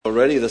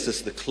already. This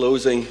is the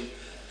closing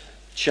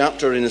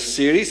chapter in a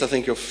series, I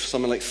think, of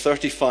something like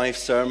 35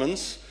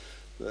 sermons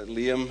that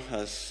Liam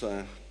has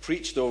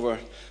preached over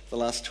the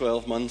last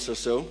 12 months or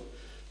so.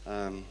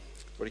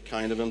 Very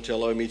kind of him to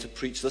allow me to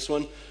preach this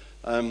one.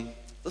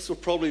 This will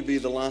probably be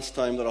the last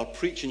time that I'll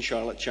preach in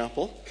Charlotte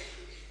Chapel,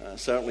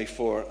 certainly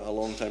for a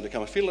long time to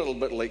come. I feel a little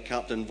bit like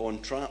Captain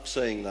Von Trapp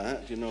saying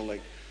that,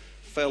 like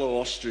fellow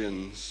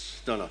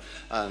Austrians. No.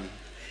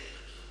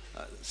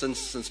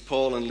 Since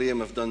Paul and Liam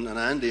have done, and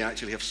Andy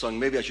actually have sung,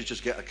 maybe I should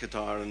just get a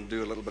guitar and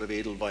do a little bit of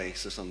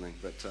Edelweiss or something.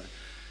 But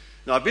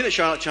no, I've been at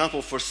Charlotte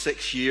Chapel for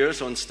 6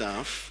 years on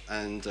staff,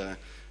 and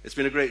it's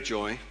been a great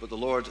joy. But the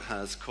Lord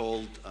has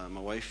called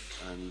my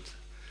wife and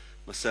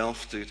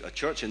myself to a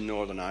church in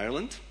Northern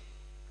Ireland,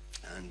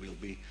 and we'll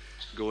be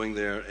going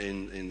there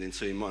in the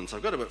ensuing months.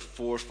 I've got about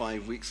 4 or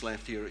 5 weeks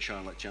left here at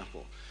Charlotte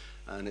Chapel,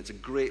 and it's a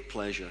great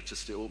pleasure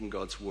just to open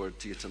God's Word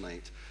to you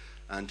tonight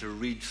and to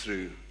read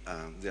through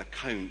the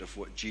account of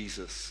what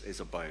Jesus is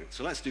about.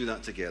 So let's do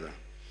that together.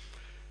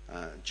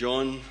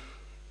 John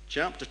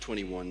chapter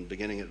 21,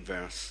 beginning at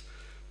verse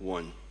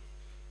 1.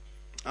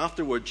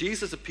 Afterward,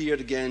 Jesus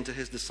appeared again to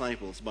his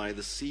disciples by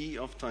the Sea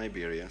of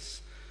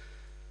Tiberias.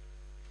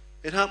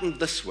 It happened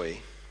this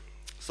way.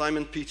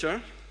 Simon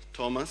Peter,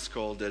 Thomas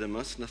called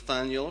Didymus,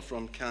 Nathanael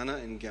from Cana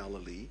in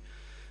Galilee,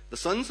 the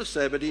sons of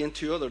Zebedee, and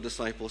 2 other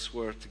disciples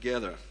were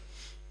together.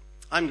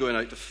 "I'm going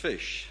out to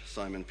fish,"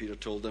 Simon Peter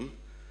told them.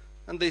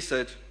 And they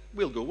said,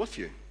 "We'll go with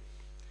you."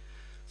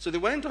 So they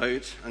went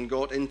out and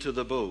got into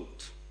the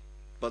boat.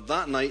 But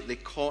that night they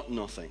caught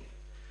nothing.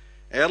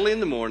 Early in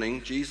the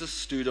morning, Jesus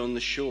stood on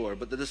the shore,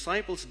 but the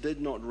disciples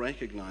did not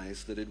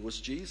recognize that it was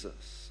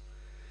Jesus.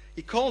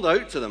 He called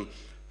out to them,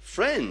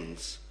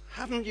 "Friends,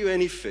 haven't you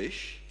any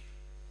fish?"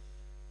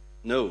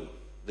 "No,"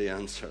 they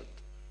answered.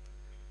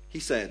 He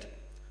said,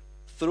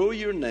 "Throw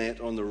your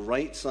net on the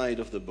right side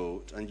of the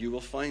boat, and you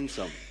will find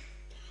some."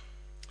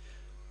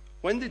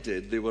 When they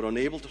did, they were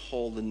unable to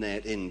haul the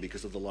net in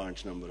because of the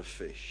large number of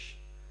fish.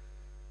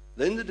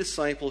 Then the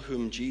disciple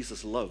whom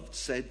Jesus loved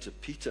said to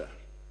Peter,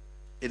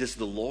 "It is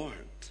the Lord."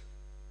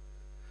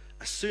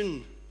 As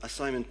soon as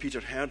Simon Peter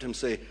heard him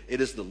say,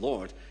 "It is the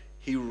Lord,"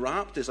 he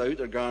wrapped his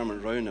outer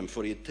garment round him,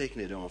 for he had taken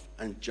it off,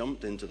 and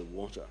jumped into the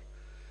water.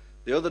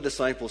 The other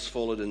disciples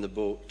followed in the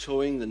boat,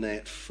 towing the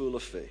net full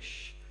of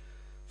fish,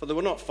 for they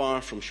were not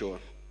far from shore,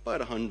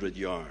 about 100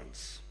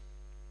 yards.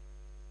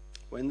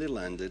 When they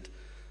landed,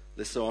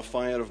 they saw a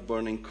fire of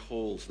burning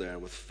coals there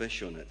with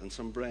fish on it and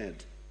some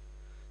bread.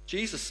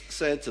 Jesus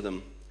said to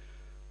them,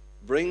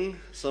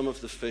 "Bring some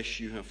of the fish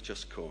you have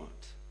just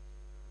caught."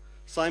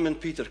 Simon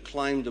Peter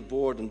climbed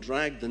aboard and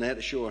dragged the net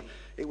ashore.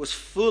 It was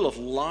full of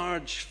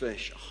large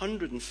fish,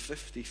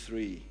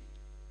 153.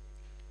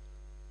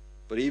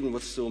 But even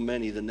with so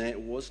many, the net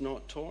was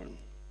not torn.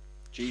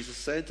 Jesus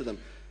said to them,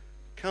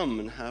 "Come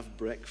and have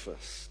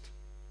breakfast."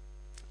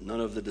 None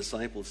of the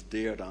disciples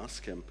dared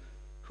ask him,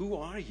 "Who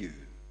are you?"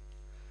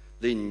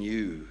 They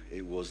knew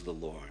it was the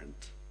Lord.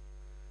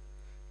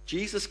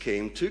 Jesus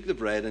came, took the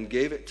bread, and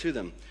gave it to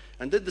them,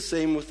 and did the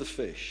same with the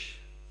fish.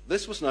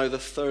 This was now the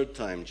 3rd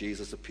time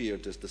Jesus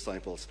appeared to his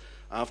disciples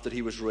after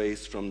he was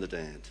raised from the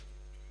dead.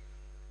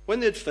 When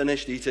they had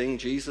finished eating,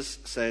 Jesus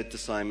said to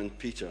Simon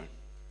Peter,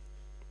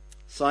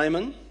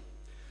 "Simon,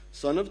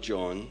 son of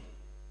John,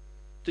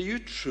 do you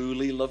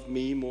truly love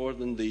me more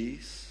than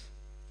these?"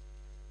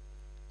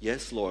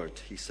 "Yes, Lord,"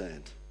 he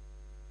said.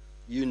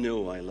 "You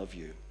know I love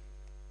you."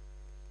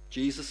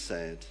 Jesus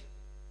said,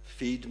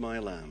 "Feed my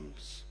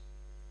lambs."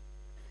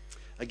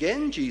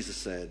 Again Jesus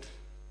said,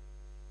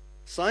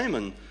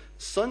 "Simon,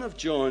 son of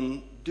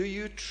John, do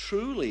you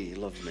truly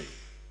love me?"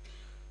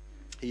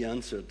 He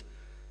answered,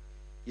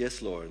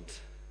 "Yes, Lord,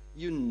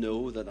 you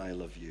know that I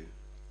love you."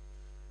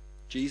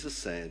 Jesus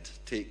said,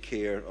 "Take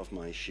care of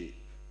my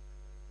sheep."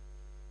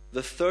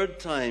 The 3rd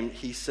time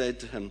he said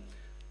to him,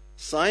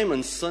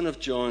 "Simon, son of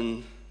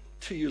John,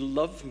 do you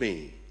love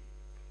me?"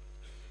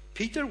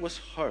 Peter was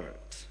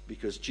hurt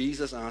because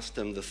Jesus asked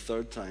him the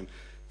 3rd time,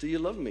 "Do you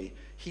love me?"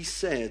 He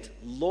said,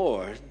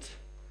 "Lord,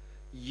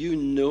 you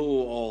know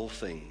all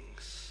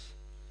things.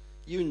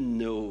 You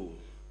know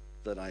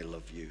that I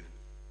love you."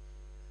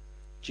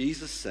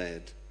 Jesus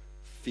said,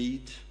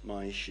 "Feed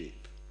my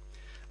sheep.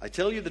 I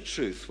tell you the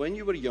truth, when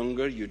you were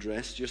younger, you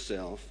dressed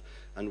yourself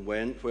and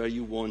went where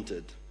you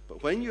wanted.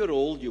 But when you are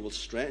old, you will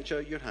stretch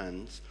out your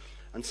hands,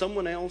 and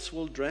someone else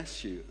will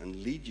dress you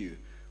and lead you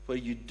where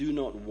you do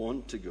not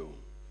want to go."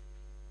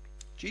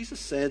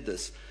 Jesus said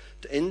this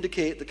to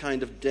indicate the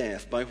kind of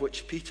death by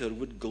which Peter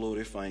would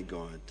glorify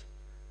God.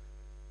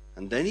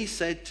 And then he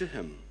said to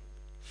him,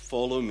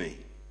 "Follow me."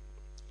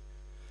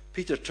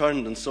 Peter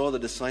turned and saw the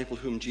disciple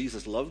whom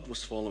Jesus loved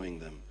was following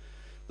them.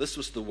 This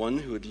was the one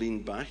who had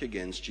leaned back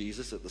against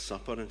Jesus at the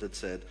supper and had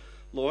said,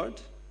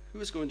 "Lord,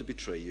 who is going to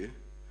betray you?"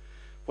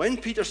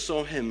 When Peter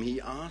saw him, he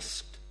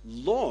asked,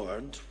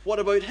 "Lord, what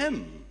about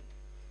him?"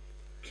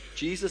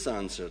 Jesus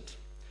answered,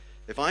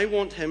 "If I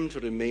want him to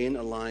remain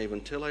alive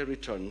until I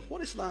return,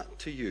 what is that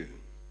to you?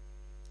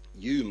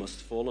 You must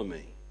follow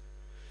me."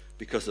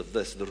 because of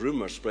this. The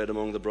rumor spread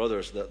among the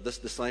brothers that this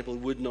disciple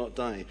would not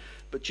die.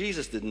 But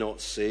Jesus did not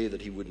say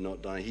that he would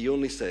not die. He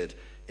only said,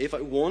 if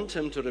I want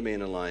him to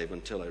remain alive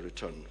until I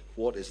return,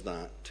 what is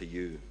that to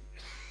you?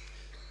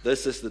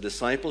 This is the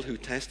disciple who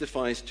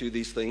testifies to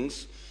these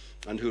things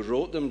and who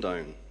wrote them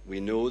down. We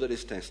know that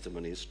his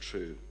testimony is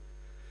true.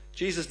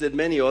 Jesus did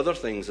many other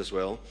things as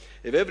well.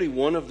 If every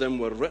one of them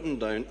were written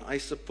down, I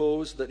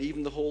suppose that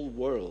even the whole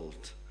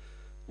world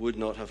would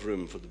not have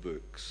room for the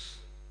books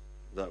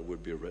that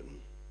would be written.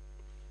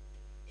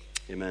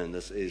 Amen.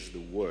 This is the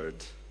word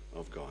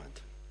of God.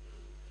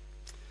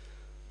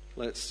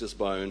 Let's just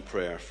bow in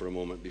prayer for a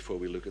moment before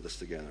we look at this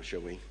together,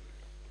 shall we?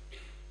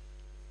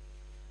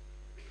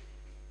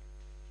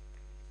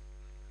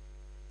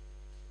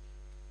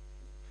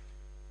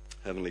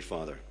 Heavenly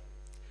Father,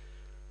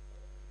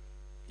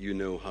 you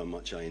know how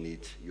much I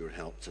need your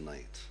help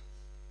tonight.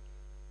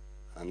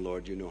 And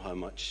Lord, you know how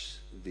much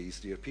these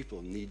dear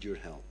people need your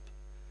help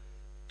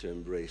to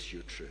embrace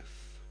your truth.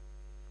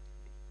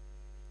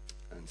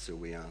 And so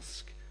we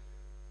ask,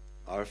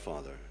 our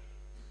Father,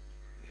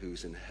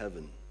 who's in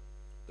heaven,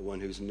 the one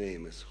whose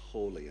name is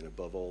holy and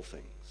above all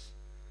things,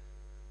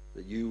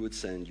 that you would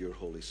send your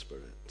Holy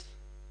Spirit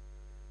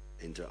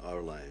into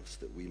our lives,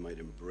 that we might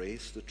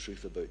embrace the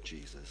truth about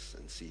Jesus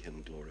and see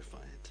him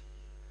glorified.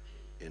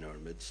 In our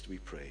midst, we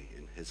pray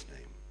in his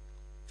name.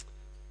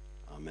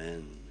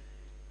 Amen.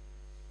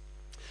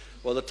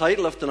 Well, the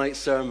title of tonight's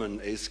sermon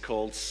is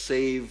called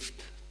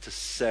Saved to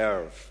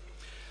Serve.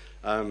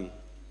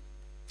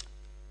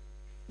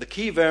 The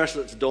key verse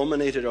that's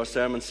dominated our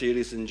sermon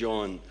series in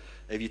John,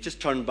 if you just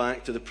turn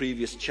back to the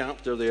previous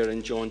chapter there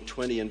in John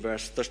 20 and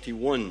verse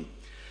 31.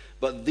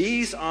 But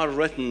these are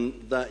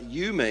written that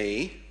you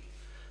may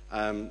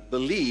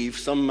believe,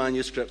 some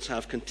manuscripts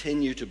have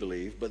continue to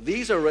believe, but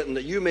these are written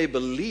that you may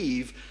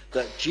believe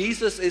that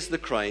Jesus is the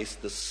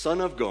Christ, the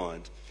Son of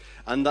God,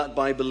 and that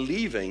by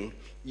believing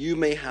you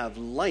may have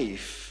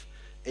life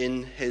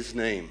in his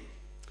name.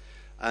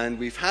 And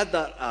we've had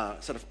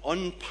that sort of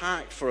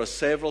unpacked for us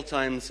several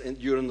times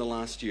during the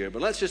last year.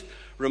 But let's just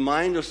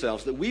remind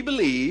ourselves that we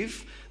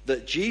believe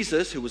that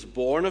Jesus, who was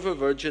born of a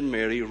Virgin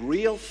Mary,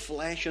 real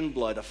flesh and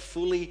blood, a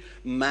fully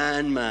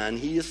man,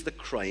 he is the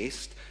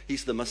Christ.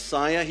 He's the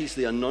Messiah. He's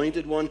the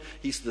anointed one.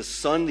 He's the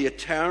Son, the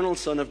eternal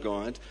Son of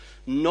God.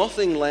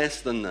 Nothing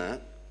less than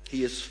that.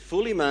 He is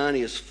fully man.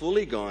 He is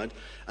fully God.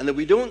 And that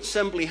we don't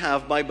simply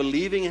have, by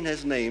believing in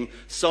his name,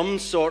 some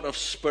sort of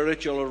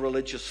spiritual or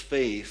religious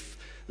faith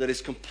that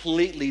is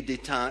completely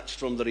detached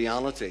from the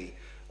reality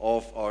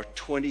of our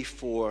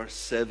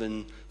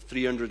 24/7,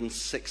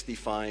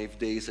 365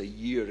 days a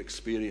year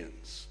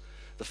experience.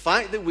 The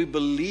fact that we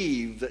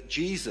believe that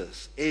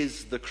Jesus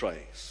is the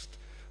Christ,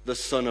 the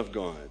Son of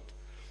God,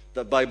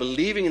 that by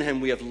believing in him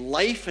we have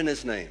life in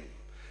his name.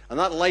 And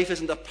that life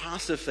isn't a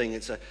passive thing.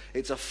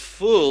 It's a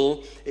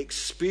full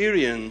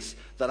experience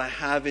that I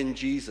have in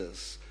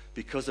Jesus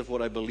because of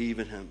what I believe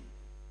in him.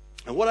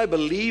 And what I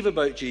believe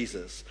about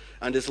Jesus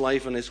and his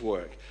life and his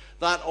work,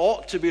 that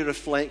ought to be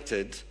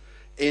reflected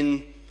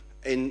in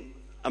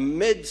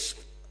amidst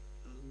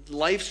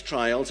life's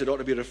trials. It ought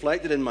to be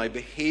reflected in my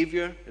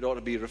behavior. It ought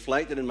to be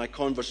reflected in my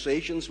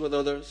conversations with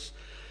others.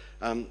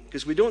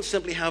 Because we don't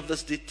simply have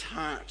this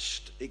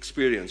detached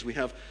experience. We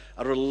have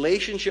a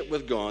relationship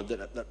with God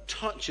that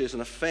touches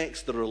and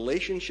affects the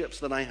relationships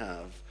that I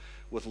have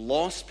with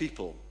lost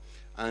people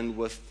and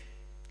with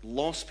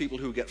lost people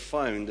who get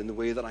found in the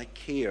way that I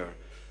care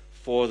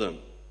for them.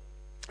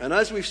 And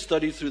as we've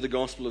studied through the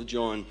Gospel of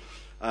John,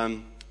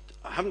 I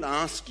haven't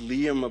asked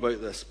Liam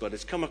about this, but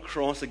it's come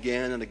across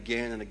again and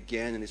again and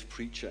again in his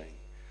preaching,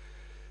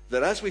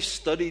 that as we've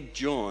studied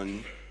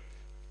John,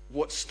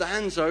 what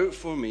stands out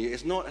for me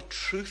is not a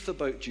truth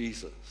about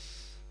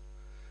Jesus.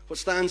 What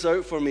stands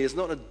out for me is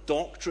not a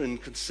doctrine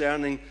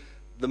concerning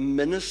the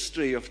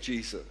ministry of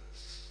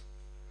Jesus.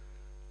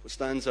 What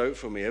stands out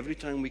for me every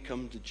time we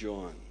come to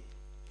John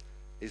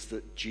is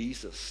that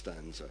Jesus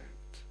stands out.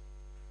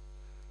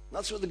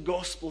 That's what the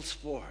gospel's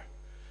for.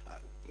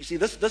 You see,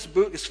 this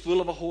book is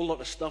full of a whole lot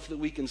of stuff that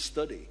we can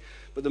study.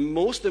 But the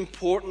most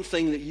important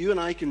thing that you and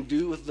I can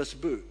do with this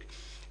book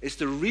is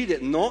to read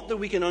it, not that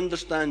we can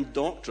understand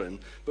doctrine,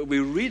 but we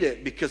read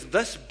it because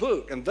this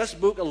book, and this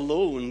book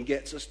alone,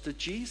 gets us to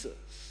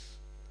Jesus.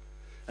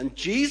 And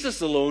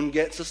Jesus alone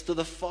gets us to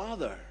the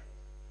Father.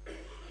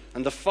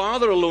 And the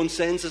Father alone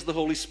sends us the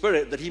Holy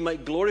Spirit that he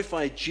might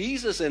glorify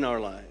Jesus in our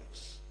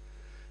lives.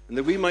 And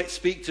that we might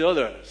speak to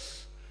others.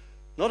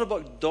 Not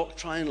about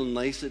doctrinal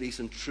niceties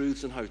and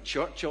truths and how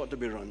church ought to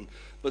be run,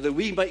 but that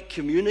we might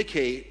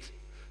communicate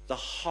the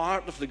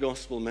heart of the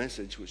gospel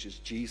message, which is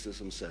Jesus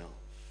himself.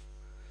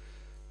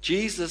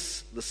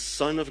 Jesus, the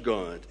Son of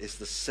God, is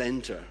the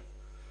center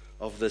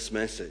of this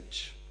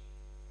message.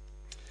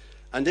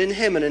 And in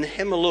him and in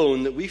him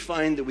alone that we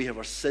find that we have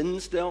our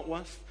sins dealt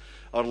with,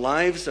 Our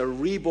lives are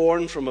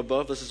reborn from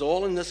above. This is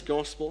all in this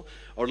gospel.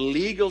 Our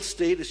legal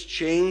state is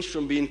changed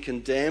from being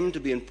condemned to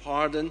being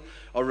pardoned.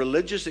 Our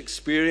religious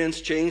experience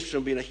changed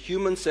from being a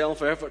human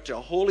self-effort to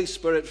a Holy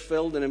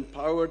Spirit-filled and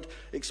empowered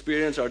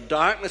experience. Our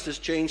darkness is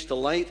changed to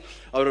light.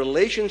 Our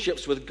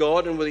relationships with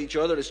God and with each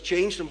other is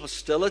changed from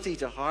hostility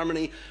to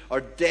harmony.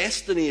 Our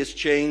destiny is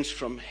changed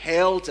from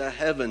hell to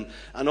heaven.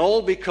 And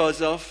all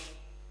because of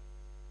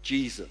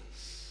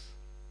Jesus.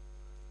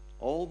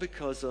 All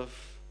because of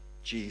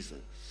Jesus.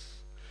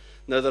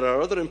 Now, there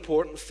are other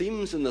important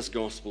themes in this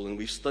gospel, and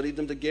we've studied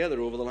them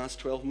together over the last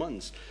 12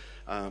 months.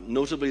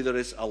 Notably, there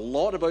is a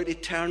lot about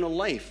eternal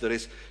life. There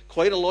is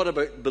quite a lot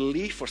about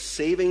belief or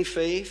saving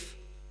faith.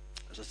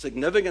 There's a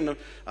significant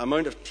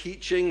amount of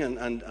teaching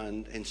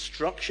and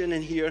instruction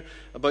in here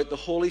about the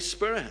Holy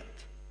Spirit.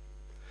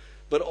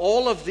 But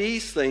all of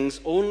these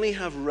things only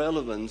have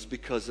relevance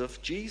because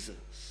of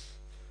Jesus.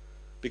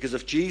 Because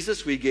of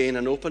Jesus, we gain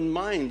an open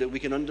mind that we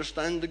can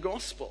understand the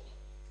gospel.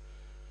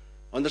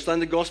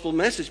 Understand the gospel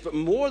message, but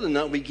more than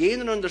that, we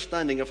gain an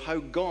understanding of how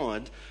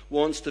God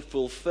wants to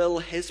fulfill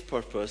his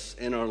purpose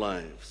in our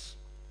lives.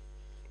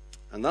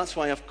 And that's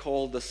why I've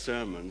called this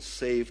sermon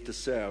Saved to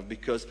Serve,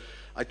 because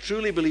I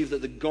truly believe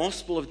that the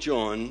Gospel of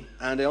John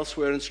and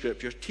elsewhere in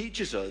Scripture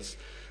teaches us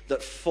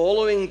that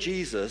following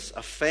Jesus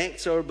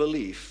affects our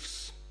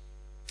beliefs,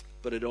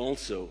 but it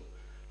also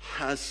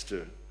has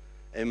to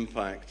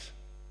impact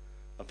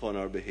upon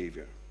our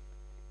behavior.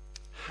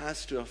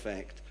 Has to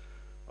affect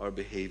our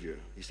behavior.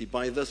 You see,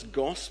 by this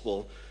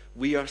gospel,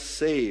 we are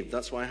saved.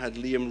 That's why I had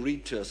Liam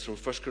read to us from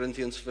 1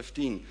 Corinthians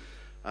 15.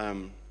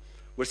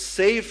 We're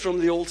saved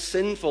from the old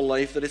sinful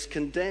life that is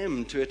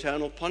condemned to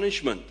eternal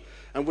punishment.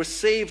 And we're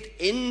saved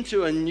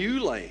into a new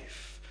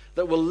life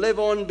that will live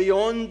on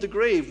beyond the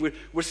grave.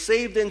 We're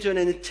saved into an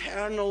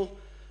eternal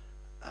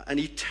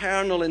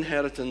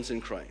inheritance in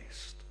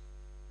Christ.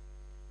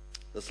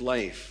 This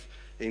life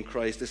in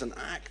Christ is an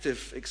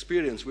active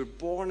experience. We're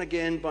born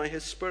again by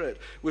his Spirit.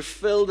 We're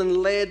filled and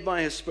led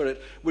by his Spirit.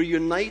 We're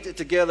united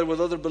together with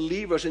other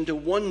believers into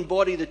one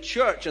body, the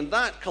church, and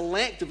that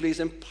collectively is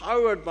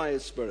empowered by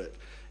his Spirit,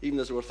 even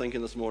as we're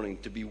thinking this morning,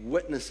 to be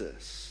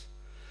witnesses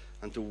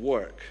and to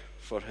work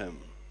for him.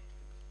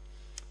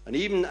 And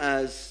even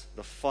as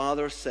the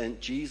Father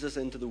sent Jesus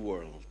into the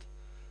world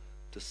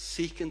to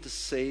seek and to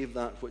save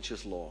that which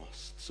is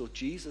lost, so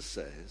Jesus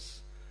says,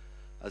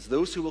 as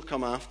those who will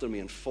come after me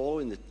and follow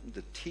in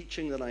the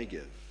teaching that I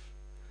give,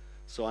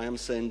 so I am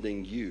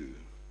sending you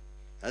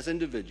as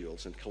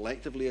individuals and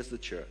collectively as the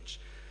church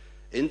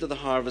into the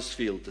harvest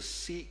field to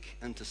seek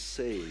and to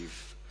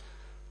save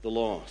the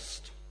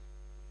lost.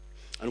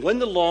 And when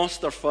the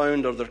lost are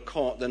found or they're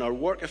caught, then our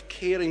work of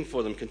caring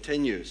for them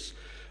continues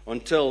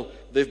until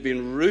they've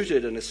been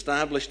rooted and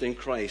established in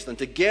Christ, and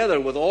together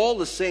with all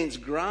the saints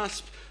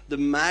grasp the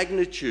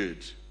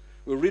magnitude.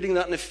 We're reading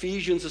that in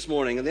Ephesians this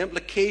morning, and the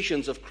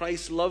implications of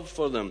Christ's love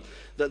for them,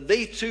 that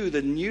they too,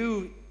 the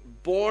new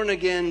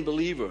born-again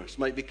believers,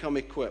 might become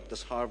equipped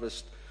as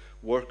harvest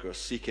workers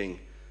seeking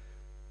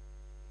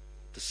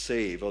to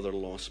save other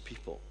lost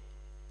people.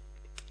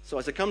 So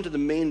as I come to the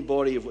main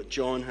body of what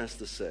John has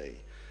to say,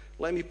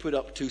 let me put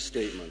up two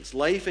statements.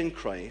 Life in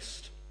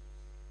Christ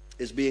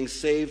is being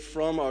saved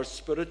from our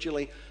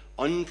spiritually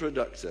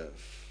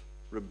unproductive,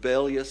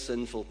 rebellious,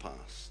 sinful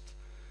past,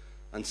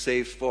 and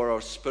saved for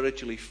our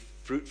spiritually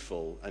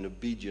fruitful and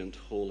obedient,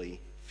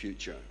 holy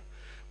future.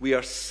 We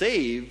are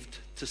saved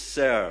to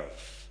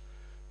serve.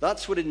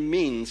 That's what it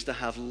means to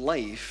have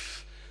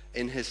life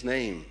in his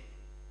name.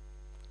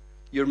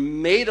 You're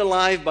made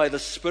alive by the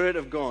Spirit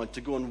of God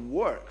to go and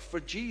work for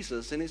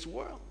Jesus in his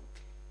world.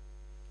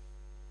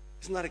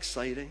 Isn't that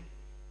exciting?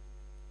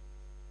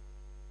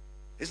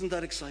 Isn't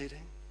that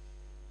exciting?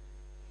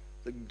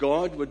 That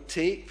God would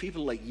take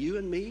people like you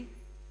and me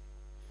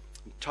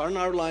and turn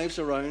our lives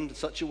around in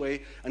such a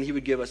way, and he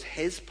would give us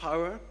his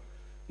power.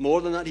 More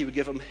than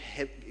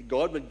that,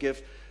 God would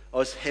give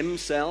us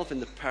himself in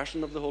the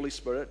person of the Holy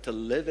Spirit to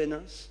live in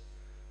us,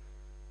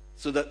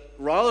 so that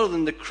rather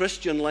than the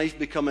Christian life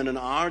becoming an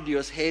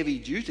arduous, heavy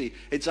duty,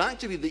 it's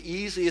actually the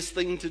easiest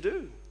thing to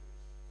do.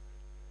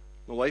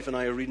 My wife and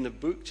I are reading a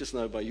book just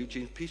now by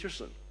Eugene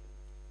Peterson,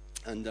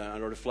 and a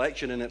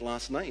reflection in it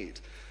last night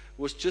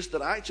was just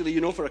that actually,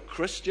 for a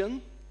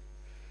Christian,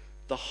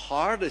 the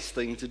hardest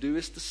thing to do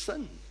is to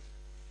sin.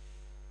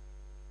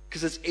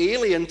 Because it's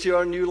alien to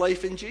our new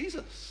life in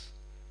Jesus.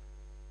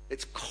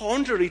 It's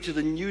contrary to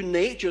the new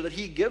nature that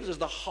he gives us.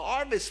 The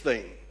hardest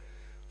thing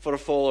for a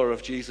follower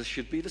of Jesus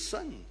should be to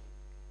sin.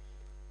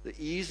 The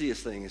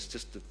easiest thing is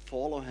just to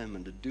follow him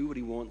and to do what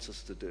he wants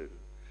us to do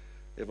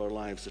if our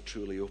lives are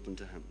truly open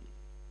to him.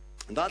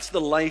 And that's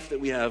the life that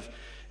we have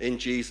in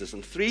Jesus.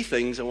 And three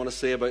things I want to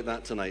say about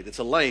that tonight. It's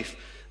a life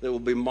that will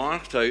be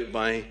marked out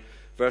by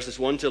verses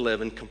 1 to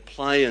 11,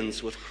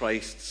 compliance with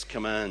Christ's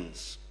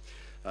commands.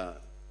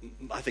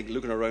 I think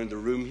looking around the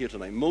room here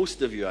tonight,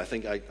 most of you, I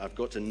think I've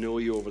got to know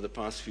you over the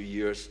past few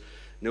years,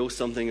 know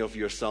something of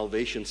your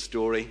salvation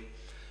story.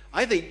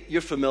 I think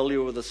you're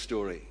familiar with the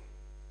story.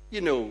 You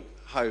know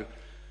how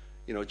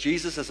You know,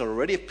 Jesus has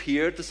already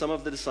appeared to some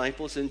of the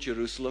disciples in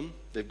Jerusalem.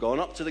 They've gone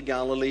up to the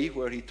Galilee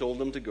where he told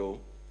them to go.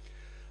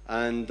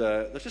 And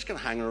they're just kind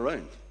of hanging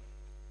around.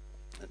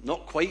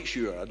 Not quite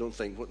sure, I don't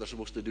think, what they're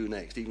supposed to do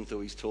next, even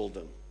though he's told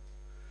them.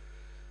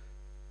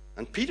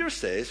 And Peter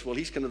says, well,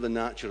 he's kind of the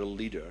natural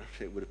leader,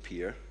 it would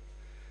appear.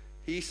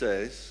 He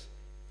says,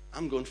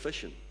 I'm going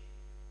fishing.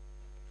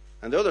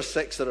 And the other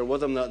 6 that are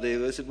with him that day,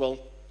 they said, well,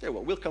 yeah,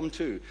 well, we'll come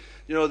too.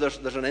 You know,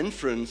 there's an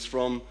inference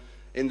from,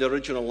 in the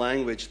original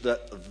language,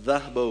 that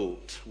the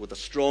boat with a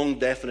strong,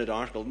 definite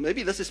article,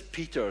 maybe this is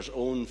Peter's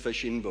own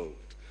fishing boat.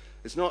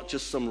 It's not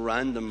just some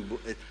random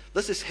boat.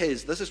 This is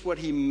his. This is what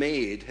he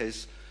made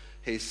his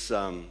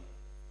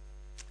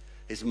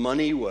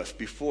money with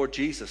before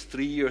Jesus,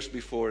 3 years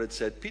before it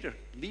said, Peter,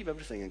 leave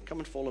everything and come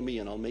and follow me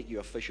and I'll make you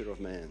a fisher of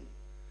men.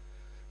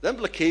 The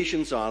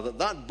implications are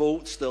that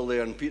boat's still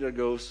there, and Peter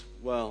goes,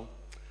 well,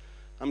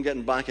 I'm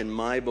getting back in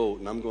my boat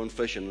and I'm going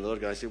fishing. And the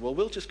other guy said, well,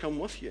 we'll just come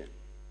with you.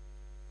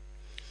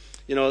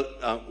 You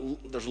know,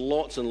 there's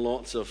lots and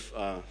lots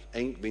of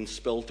ink being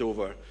spilt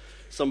over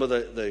some of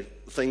the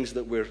things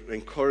that we're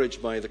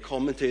encouraged by the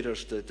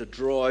commentators to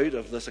draw out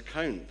of this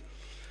account.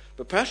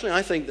 But personally,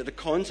 I think that to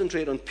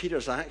concentrate on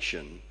Peter's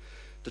action,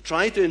 to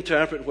try to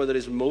interpret whether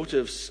his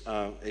motives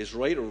is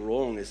right or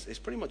wrong, is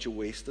pretty much a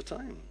waste of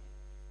time.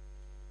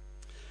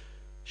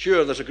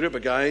 Sure, there's a group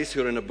of guys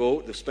who are in a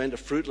boat. They've spent a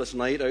fruitless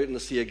night out in the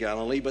Sea of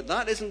Galilee, but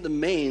that isn't the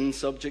main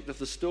subject of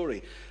the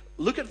story.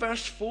 Look at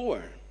verse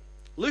 4.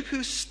 Look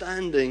who's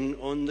standing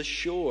on the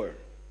shore.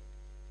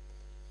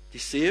 Do you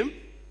see him?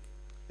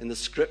 In the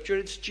scripture,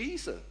 it's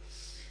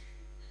Jesus.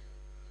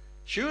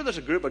 Sure, there's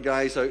a group of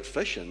guys out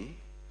fishing,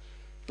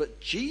 but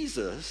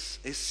Jesus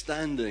is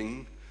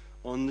standing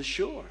on the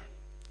shore.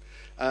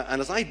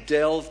 And as I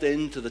delved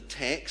into the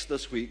text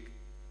this week,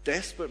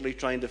 desperately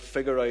trying to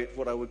figure out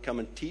what I would come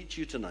and teach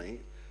you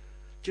tonight,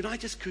 do you know, I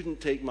just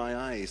couldn't take my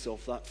eyes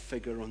off that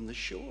figure on the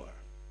shore.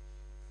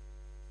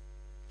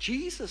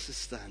 Jesus is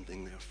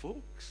standing there,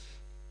 folks.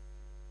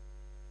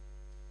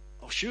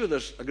 Oh, sure,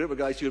 there's a group of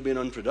guys who are being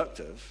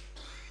unproductive.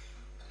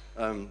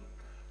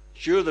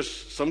 Sure, there's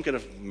some kind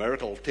of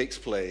miracle takes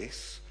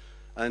place.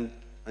 And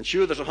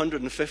sure, there's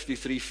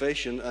 153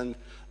 fish. And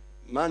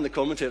man, the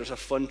commentators have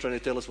fun trying to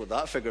tell us what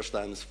that figure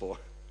stands for.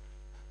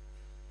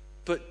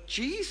 But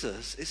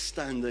Jesus is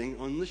standing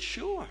on the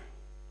shore.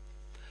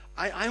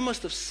 I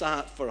must have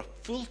sat for a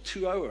full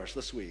 2 hours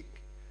this week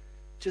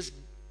just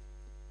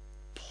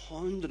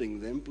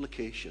pondering the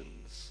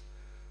implications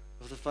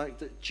of the fact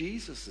that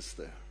Jesus is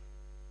there.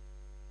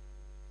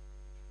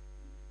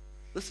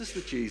 This is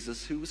the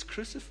Jesus who was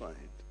crucified.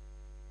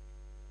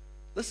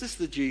 This is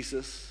the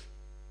Jesus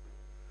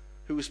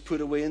who was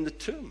put away in the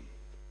tomb.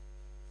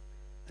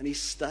 And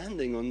he's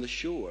standing on the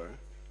shore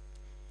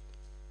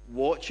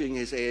watching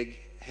his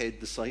egghead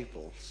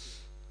disciples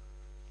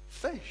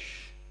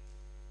fish.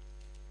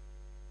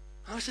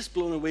 I was just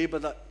blown away by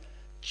that.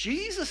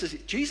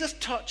 Jesus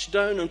touched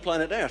down on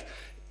planet Earth.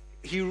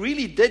 He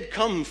really did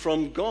come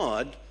from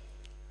God,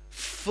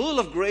 full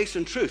of grace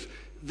and truth.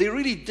 They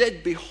really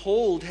did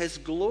behold his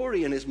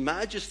glory and his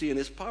majesty and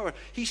his power.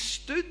 He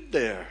stood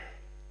there.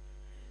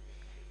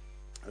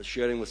 I was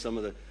sharing with some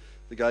of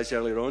the guys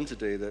earlier on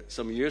today that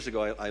some years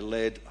ago I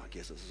led, I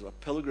guess this is a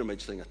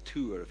pilgrimage thing, a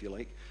tour if you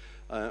like,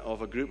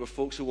 of a group of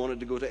folks who wanted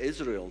to go to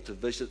Israel to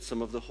visit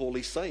some of the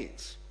holy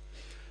sites.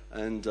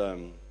 And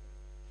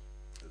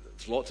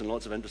there's lots and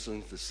lots of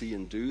interesting to see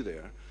and do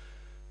there.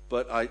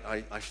 But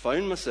I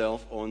found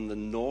myself on the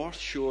north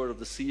shore of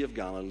the Sea of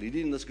Galilee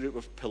leading this group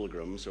of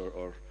pilgrims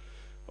or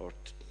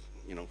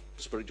you know,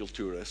 spiritual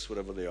tourists,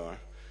 whatever they are.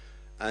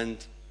 And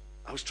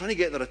I was trying to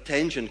get their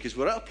attention because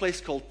we're at a place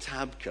called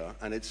Tabqa,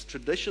 and it's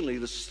traditionally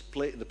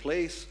the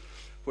place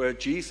where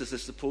Jesus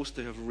is supposed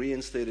to have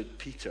reinstated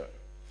Peter.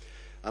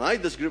 And I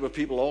had this group of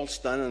people all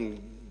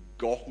standing,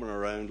 gawking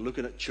around,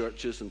 looking at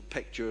churches and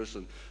pictures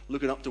and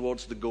looking up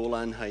towards the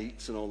Golan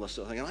Heights and all this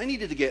sort of thing. And I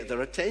needed to get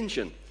their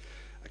attention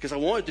because I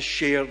wanted to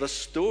share the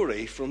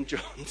story from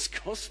John's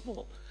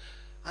Gospel.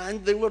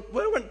 And they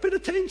weren't paying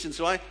attention.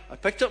 So I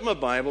picked up my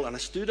Bible and I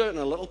stood out on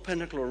a little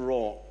pinnacle of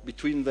rock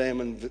between them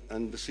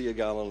and the Sea of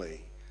Galilee.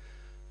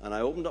 And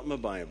I opened up my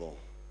Bible.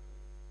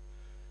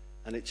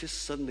 And it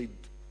just suddenly,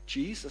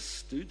 Jesus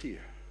stood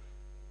here.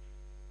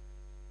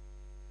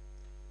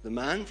 The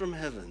man from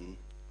heaven,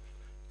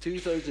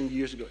 2,000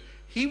 years ago.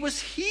 He was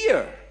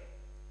here.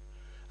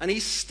 And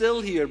he's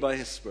still here by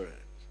his Spirit.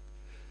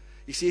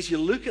 You see, as you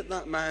look at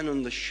that man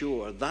on the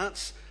shore,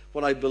 that's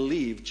what I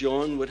believe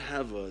John would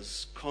have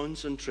us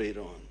concentrate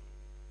on.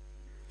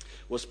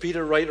 Was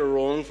Peter right or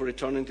wrong for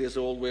returning to his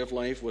old way of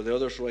life? Were the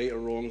others right or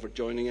wrong for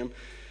joining him?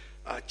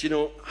 Do you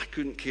know, I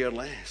couldn't care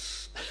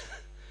less.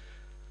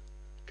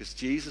 Because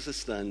Jesus is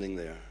standing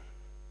there.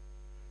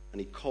 And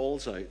he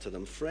calls out to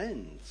them,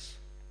 friends,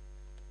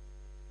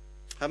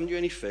 haven't you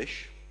any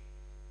fish?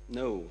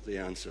 No, they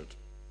answered.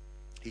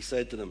 He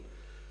said to them,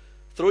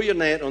 throw your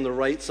net on the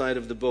right side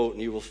of the boat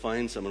and you will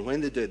find some. And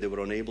when they did, they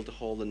were unable to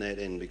haul the net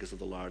in because of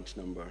the large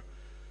number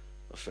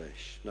of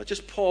fish. Now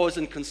just pause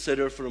and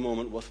consider for a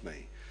moment with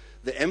me.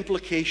 the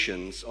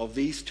implications of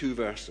these two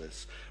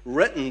verses,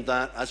 written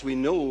that, as we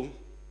know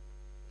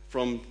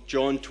from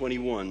John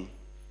 31,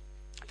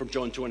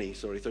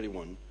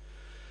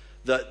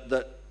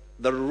 that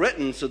they're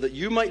written so that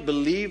you might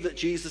believe that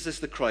Jesus is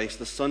the Christ,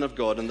 the Son of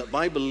God, and that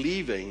by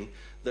believing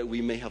that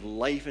we may have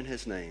life in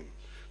his name.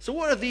 So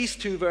what are these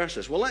two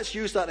verses? Well, let's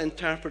use that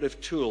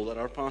interpretive tool that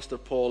our pastor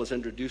Paul has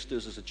introduced to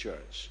us as a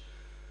church.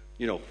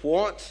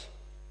 What,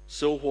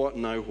 so what,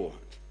 now what?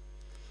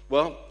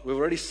 Well, we've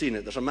already seen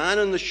it. There's a man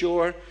on the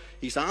shore.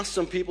 He's asked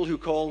some people he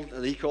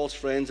calls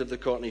friends if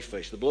they've caught any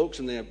fish. The blokes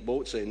in the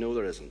boat say, no,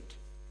 there isn't.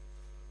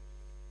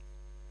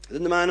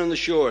 Then the man on the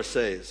shore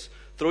says,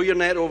 throw your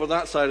net over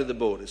that side of the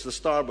boat. It's the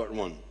starboard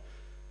one.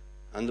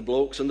 And the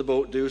blokes in the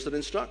boat do as they're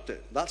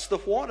instructed. That's the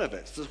what of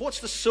it. So what's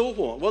the so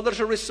what? Well, there's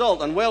a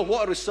result. And well,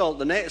 what a result.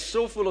 The net is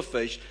so full of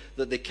fish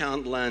that they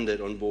can't land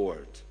it on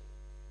board.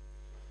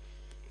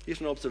 Here's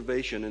an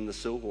observation in the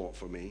so what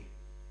for me.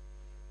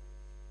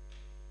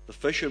 The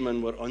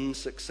fishermen were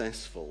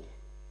unsuccessful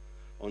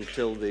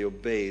until they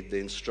obeyed the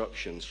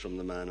instructions from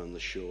the man on the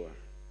shore.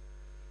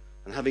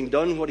 And having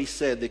done what he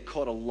said, they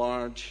caught a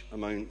large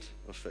amount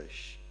of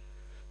fish.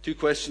 Two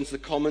questions the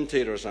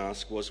commentators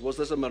ask was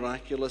this a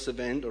miraculous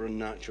event or a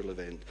natural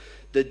event?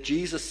 Did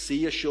Jesus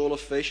see a shoal of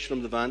fish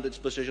from the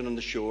vantage position on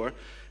the shore?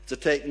 It's a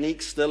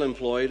technique still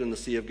employed in the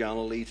Sea of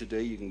Galilee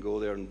today. You can go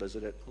there and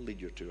visit it. I'll lead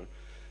you to it.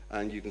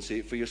 And you can see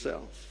it for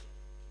yourself.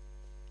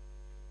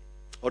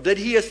 Or did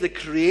he, as the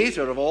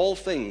creator of all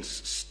things,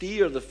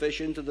 steer the fish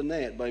into the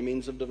net by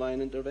means of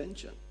divine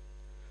intervention?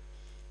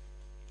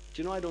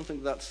 Do you know, I don't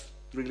think that's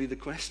really the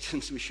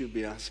questions we should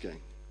be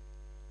asking.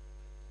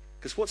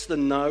 Because what's the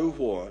now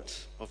what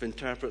of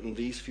interpreting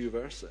these few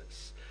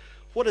verses?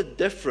 What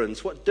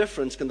difference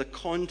can the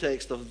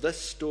context of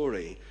this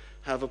story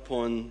have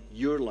upon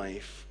your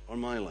life or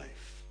my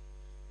life?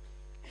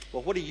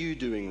 Well, what are you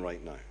doing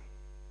right now?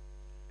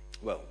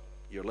 Well,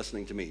 you're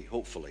listening to me,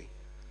 hopefully.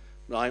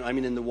 I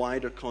mean in the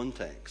wider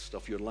context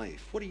of your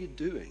life. What are you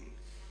doing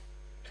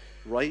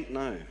right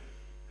now?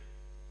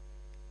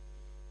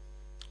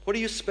 What do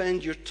you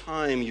spend your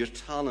time, your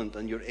talent,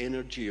 and your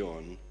energy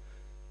on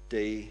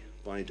day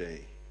by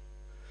day?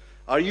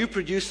 Are you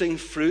producing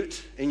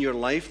fruit in your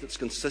life that's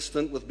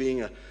consistent with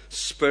being a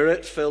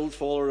Spirit-filled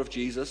follower of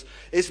Jesus?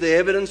 Is the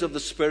evidence of the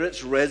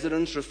Spirit's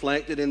residence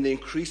reflected in the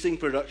increasing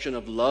production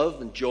of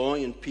love and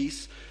joy and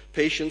peace,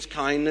 patience,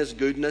 kindness,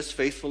 goodness,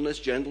 faithfulness,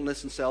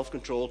 gentleness, and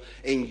self-control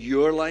in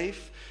your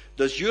life?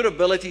 Does your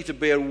ability to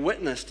bear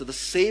witness to the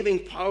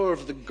saving power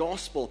of the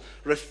gospel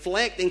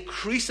reflect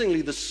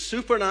increasingly the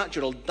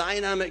supernatural,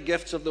 dynamic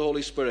gifts of the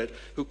Holy Spirit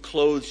who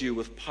clothes you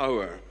with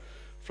power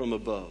from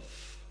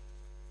above?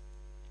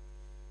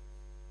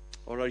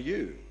 Or are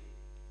you,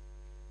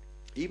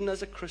 even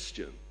as a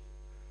Christian,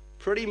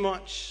 pretty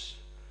much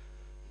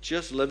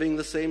just living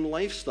the same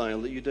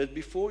lifestyle that you did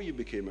before you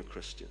became a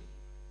Christian?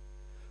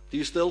 Do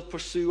you still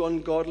pursue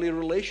ungodly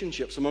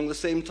relationships among the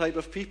same type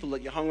of people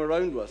that you hung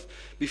around with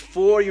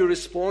before you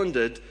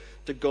responded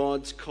to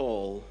God's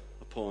call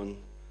upon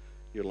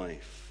your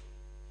life?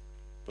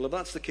 Well, if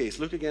that's the case,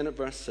 look again at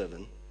verse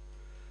 7.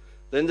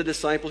 Then the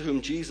disciple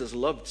whom Jesus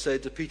loved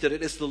said to Peter,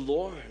 "It is the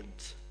Lord."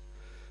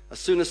 As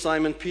soon as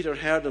Simon Peter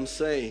heard him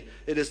say,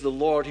 "It is the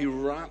Lord," he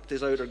wrapped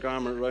his outer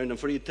garment around him,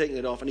 for he had taken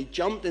it off, and he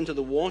jumped into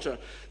the water.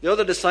 The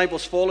other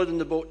disciples followed in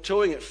the boat,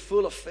 towing it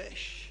full of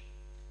fish.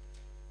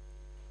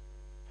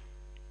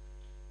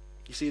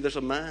 You see, there's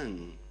a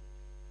man.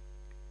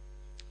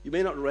 You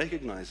may not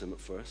recognize him at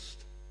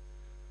first,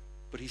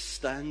 but he's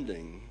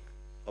standing,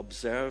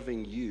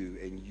 observing you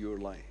in your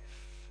life.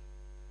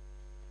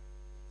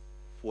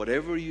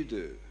 Whatever you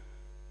do,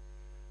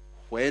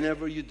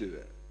 whenever you do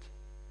it,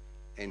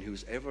 in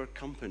whosever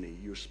company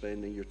you're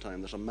spending your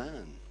time, there's a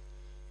man.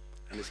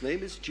 And his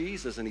name is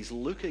Jesus, and he's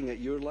looking at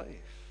your life.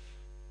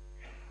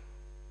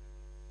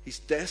 He's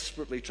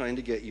desperately trying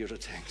to get your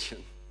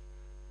attention.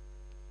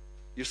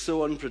 You're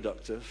so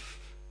unproductive.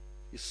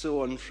 You're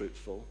so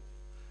unfruitful.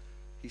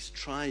 He's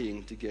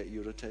trying to get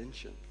your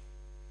attention.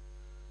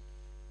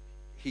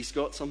 He's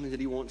got something that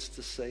he wants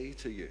to say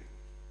to you.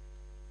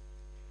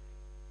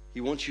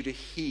 He wants you to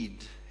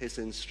heed his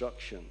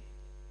instruction.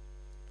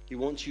 He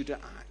wants you to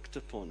act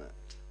upon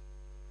it.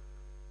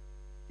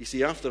 You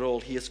see, after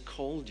all, he has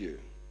called you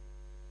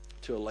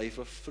to a life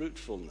of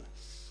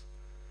fruitfulness,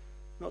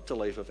 not to a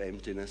life of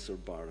emptiness or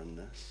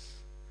barrenness.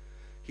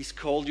 He's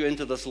called you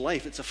into this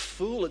life. It's a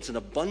full, it's an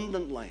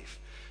abundant life.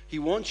 He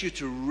wants you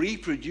to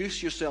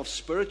reproduce yourself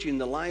spiritually in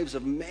the lives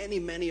of many,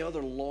 many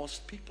other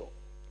lost people.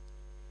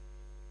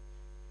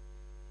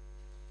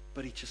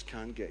 But he just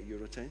can't get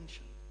your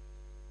attention.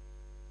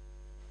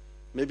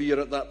 Maybe you're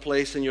at that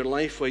place in your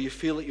life where you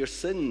feel that your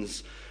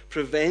sins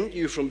prevent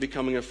you from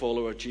becoming a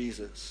follower of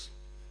Jesus.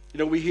 You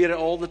know, we hear it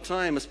all the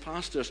time as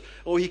pastors.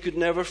 "Oh, he could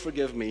never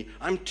forgive me.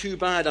 I'm too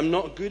bad. I'm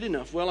not good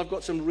enough." Well, I've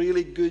got some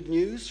really good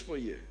news for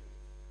you.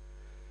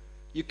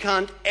 You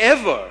can't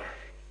ever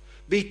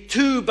be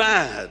too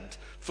bad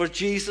for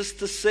Jesus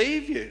to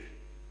save you.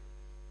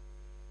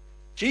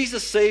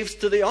 Jesus saves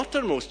to the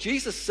uttermost.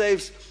 Jesus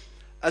saves,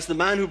 as the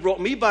man who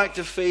brought me back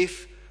to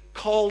faith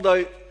called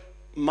out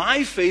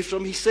my faith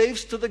from He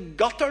saves to the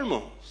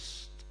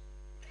guttermost.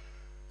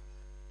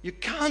 You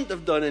can't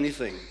have done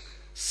anything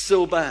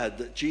so bad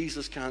that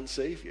Jesus can't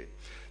save you.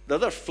 The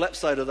other flip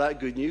side of that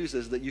good news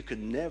is that you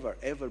can never,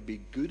 ever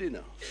be good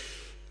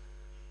enough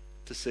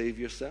to save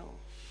yourself.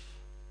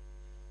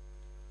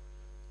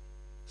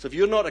 So if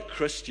you're not a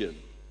Christian,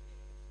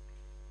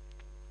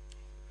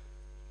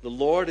 the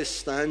Lord is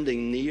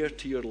standing near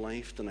to your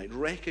life tonight.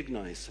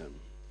 Recognize Him.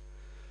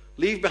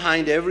 Leave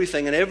behind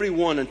everything and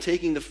everyone and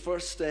taking the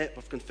first step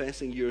of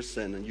confessing your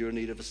sin and your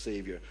need of a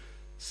Savior.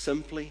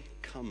 Simply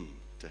come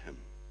to Him.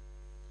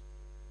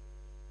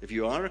 If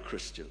you are a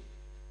Christian,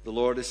 the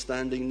Lord is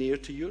standing near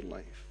to your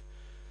life.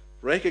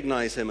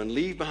 Recognize Him and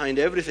leave behind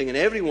everything and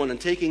everyone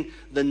and taking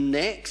the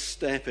next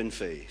step in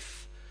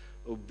faith.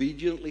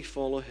 Obediently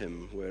follow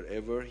Him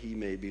wherever He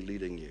may be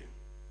leading you.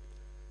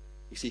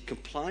 You see,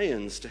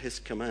 compliance to His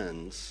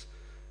commands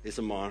is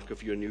a mark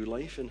of your new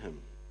life in Him.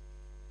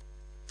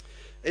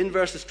 In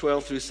verses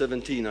 12 through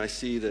 17, I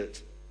see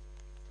that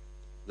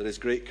there is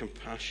great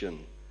compassion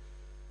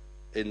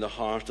in the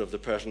heart of the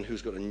person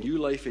who's got a new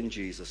life in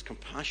Jesus,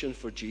 compassion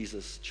for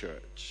Jesus'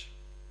 church.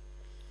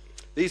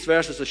 These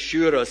verses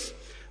assure us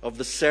of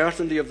the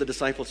certainty of the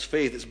disciples'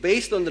 faith. It's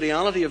based on the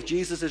reality of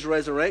Jesus'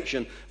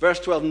 resurrection. Verse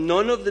 12,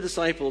 none of the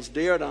disciples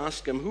dared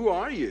ask Him, "Who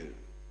are you?"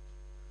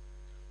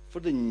 For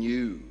they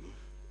knew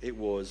it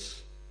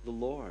was the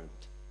Lord.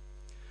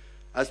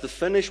 As the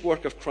finished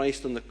work of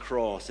Christ on the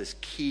cross is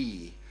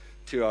key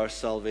to our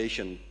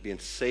salvation, being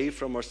saved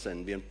from our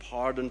sin, being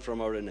pardoned from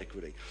our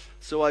iniquity,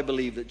 so I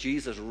believe that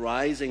Jesus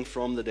rising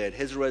from the dead,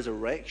 His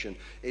resurrection,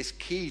 is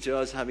key to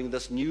us having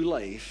this new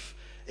life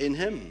in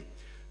Him.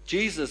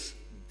 Jesus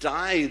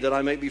died that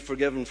I might be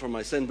forgiven for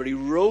my sin, but He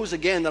rose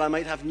again that I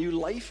might have new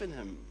life in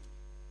Him.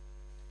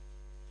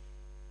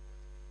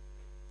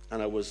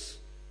 And I was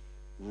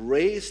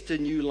raised to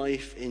new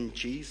life in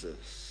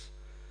Jesus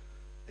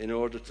in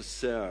order to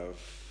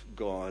serve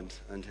God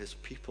and His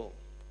people.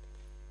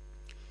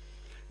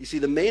 You see,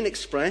 the main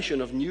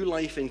expression of new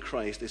life in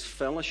Christ is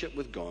fellowship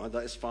with God,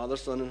 that is Father,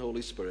 Son, and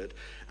Holy Spirit,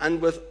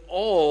 and with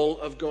all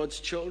of God's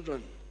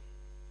children.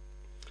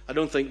 I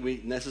don't think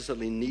we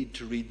necessarily need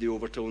to read the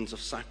overtones of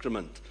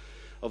sacrament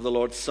of the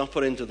Lord's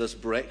Supper into this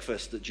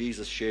breakfast that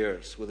Jesus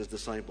shares with His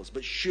disciples.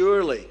 But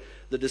surely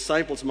the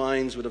disciples'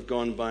 minds would have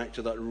gone back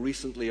to that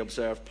recently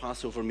observed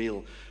Passover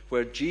meal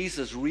where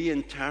Jesus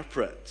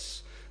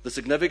reinterprets the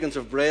significance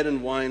of bread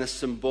and wine as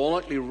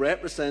symbolically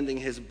representing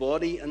His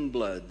body and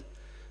blood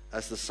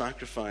as the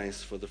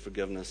sacrifice for the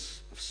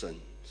forgiveness of sins.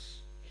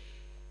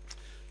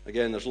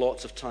 Again, there's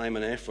lots of time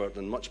and effort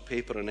and much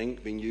paper and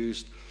ink being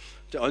used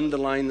to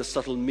underline the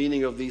subtle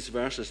meaning of these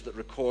verses that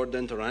record the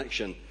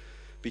interaction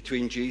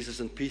between Jesus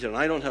and Peter. And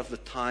I don't have the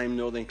time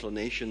nor the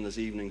inclination this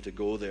evening to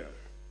go there.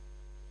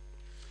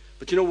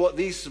 But you know what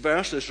these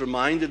verses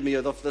reminded me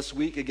of this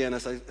week again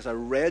as I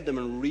read them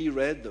and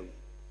reread them?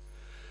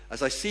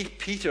 As I see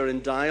Peter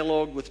in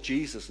dialogue with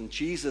Jesus and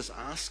Jesus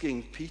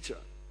asking Peter,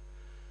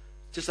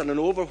 just an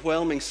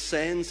overwhelming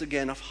sense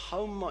again of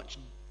how much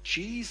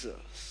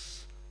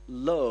Jesus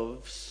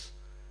loves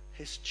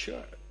His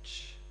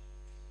church.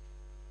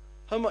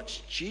 How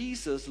much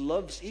Jesus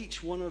loves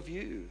each one of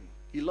you.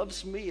 He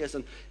loves me as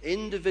an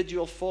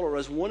individual follower,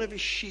 as one of His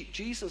sheep.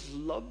 Jesus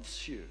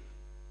loves you.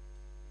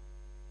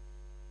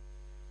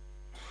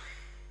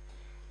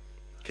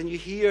 Can you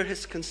hear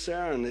His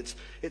concern?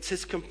 It's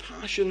His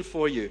compassion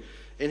for you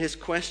in His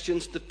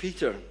questions to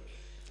Peter.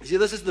 You see,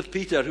 this is the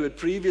Peter who had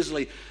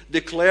previously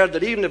declared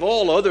that even if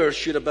all others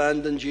should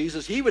abandon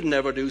Jesus, he would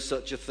never do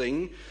such a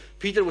thing.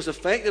 Peter was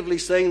effectively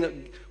saying that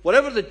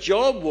whatever the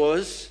job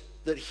was,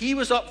 that he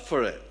was up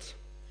for it,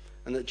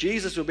 and that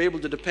Jesus would be able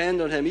to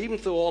depend on him even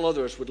though all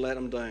others would let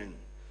him down.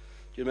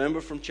 Do you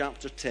remember from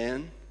chapter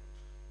 10?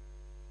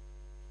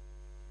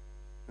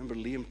 Remember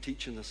Liam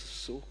teaching this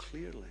so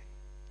clearly.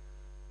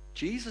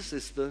 Jesus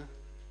is the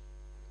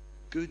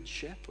good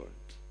shepherd.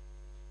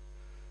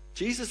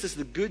 Jesus is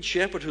the good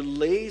shepherd who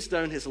lays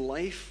down his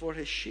life for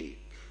his sheep.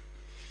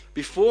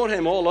 Before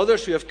him, all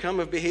others who have come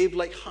have behaved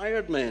like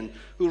hired men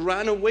who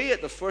ran away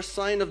at the first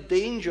sign of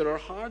danger or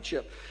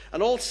hardship.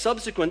 And all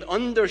subsequent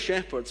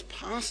under-shepherds,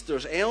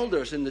 pastors,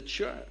 elders in the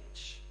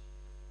church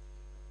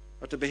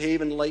are to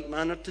behave in like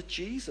manner to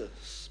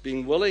Jesus,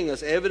 being willing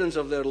as evidence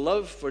of their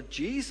love for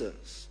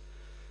Jesus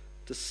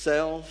to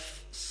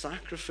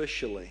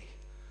self-sacrificially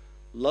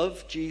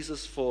love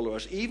Jesus'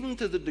 followers, even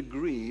to the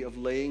degree of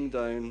laying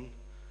down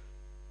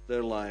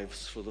their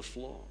lives for the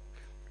flock.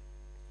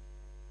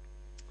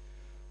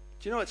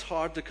 Do you know it's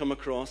hard to come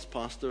across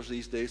pastors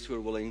these days who are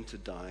willing to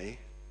die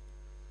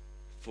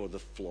for the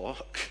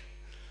flock?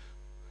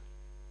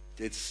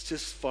 It's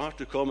just far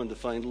too common to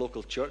find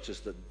local churches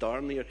that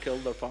darn near kill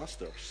their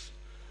pastors.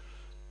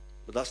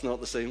 But that's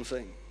not the same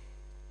thing.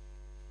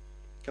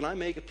 Can I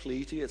make a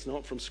plea to you? It's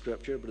not from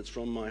Scripture, but it's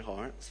from my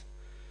heart.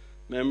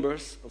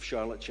 Members of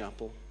Charlotte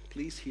Chapel,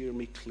 please hear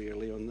me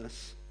clearly on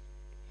this.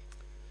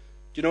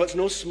 Do you know it's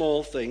no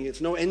small thing,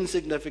 it's no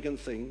insignificant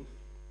thing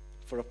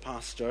for a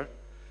pastor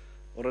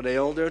or an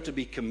elder to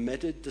be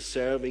committed to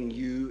serving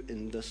you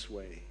in this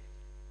way?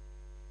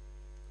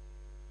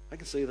 I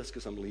can say this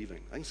because I'm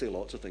leaving. I can say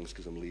lots of things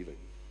because I'm leaving.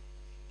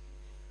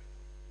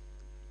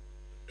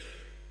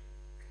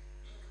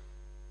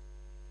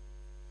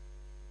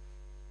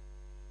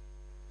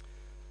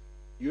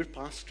 Your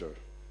pastor,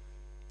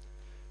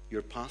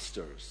 your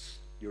pastors,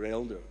 your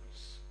elders,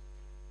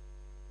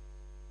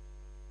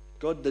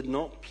 God did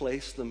not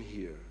place them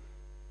here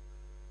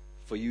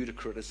for you to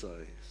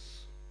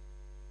criticize,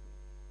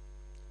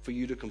 for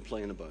you to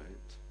complain about,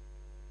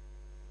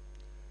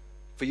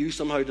 for you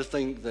somehow to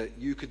think that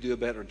you could do a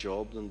better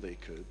job than they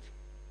could.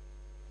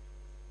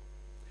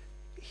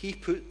 He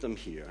put them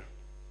here,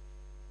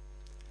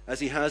 as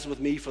he has with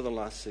me for the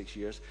last 6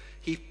 years.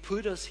 He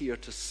put us here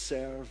to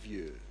serve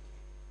you.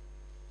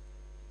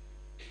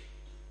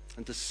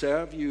 And to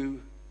serve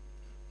you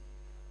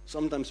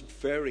sometimes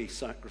very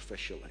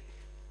sacrificially.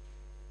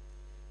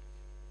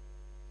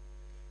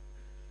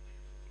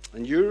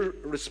 And your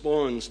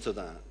response to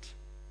that,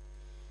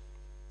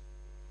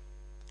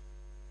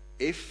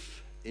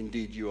 if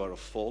indeed you are a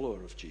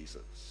follower of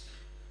Jesus,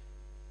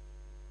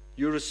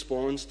 your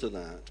response to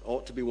that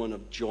ought to be one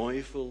of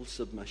joyful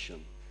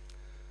submission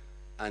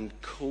and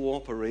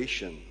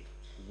cooperation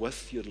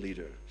with your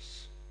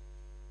leaders.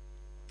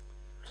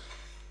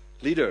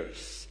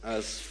 Leaders,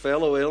 as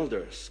fellow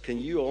elders, can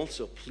you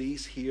also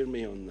please hear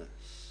me on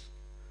this?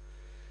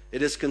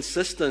 It is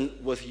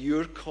consistent with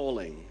your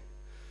calling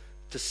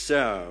to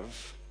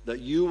serve that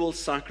you will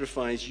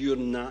sacrifice your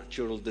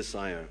natural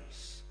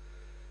desires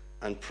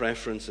and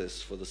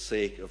preferences for the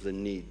sake of the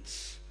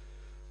needs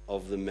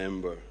of the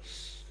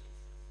members.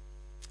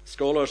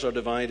 Scholars are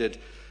divided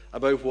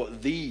about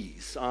what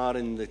these are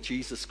in the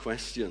Jesus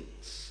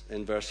questions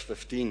in verse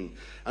 15.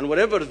 And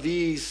whatever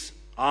these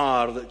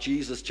are that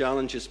Jesus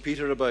challenges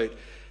Peter about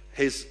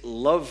his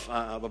love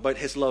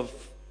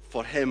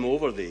for him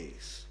over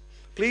these,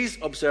 please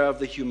observe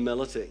the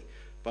humility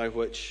by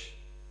which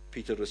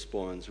Peter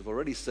responds. We've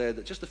already said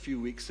that just a few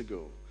weeks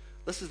ago,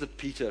 this is the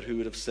Peter who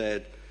would have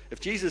said, if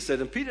Jesus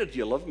said, "And Peter, do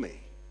you love me?"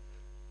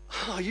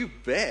 "Oh, you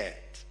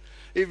bet."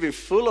 He'd be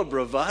full of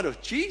bravado.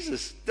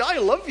 "Jesus, I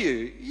love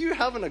you. You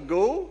having a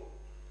go?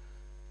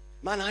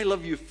 Man, I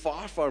love you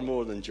far, far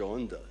more than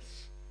John does.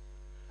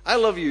 I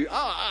love you,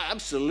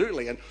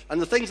 absolutely. And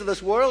the things of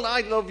this world,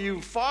 I love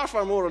you far,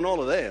 far more than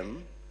all of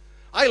them.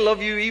 I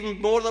love you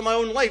even more than my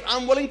own life.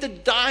 I'm willing to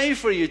die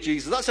for you,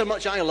 Jesus. That's how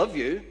much I love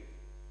you."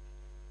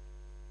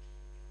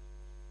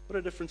 What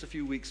a difference a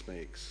few weeks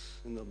makes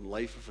in the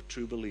life of a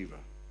true believer.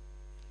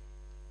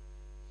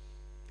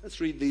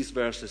 Let's read these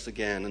verses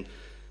again. And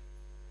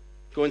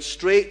going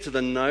straight to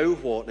the now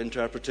what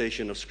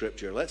interpretation of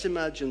Scripture, let's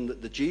imagine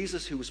that the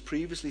Jesus who was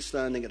previously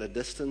standing at a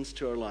distance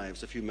to our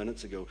lives a few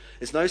minutes ago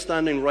is now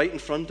standing right in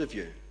front of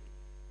you.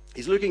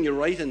 He's looking you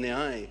right in the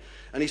eye,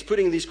 and he's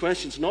putting these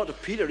questions not to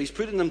Peter, he's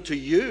putting them to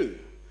you.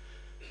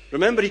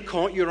 Remember, he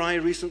caught your eye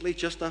recently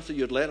just after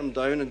you'd let him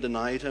down and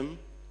denied him?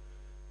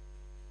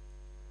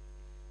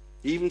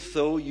 Even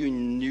though you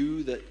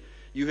knew that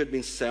you had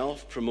been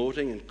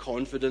self-promoting and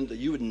confident that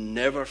you would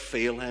never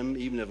fail him,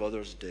 even if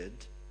others did,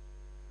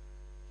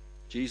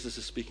 Jesus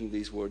is speaking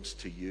these words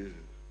to you.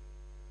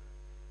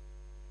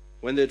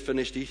 When they had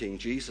finished eating,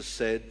 Jesus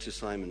said to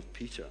Simon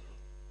Peter,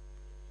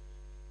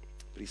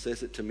 but he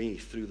says it to me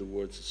through the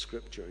words of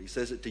Scripture. He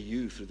says it to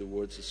you through the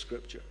words of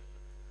Scripture.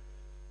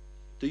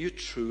 "Do you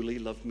truly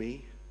love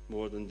me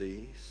more than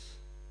these?"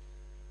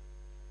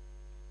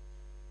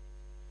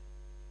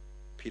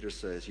 Peter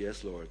says,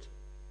 "Yes, Lord.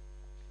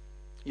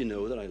 You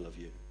know that I love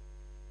you."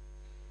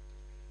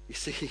 You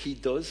see, he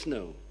does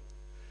know.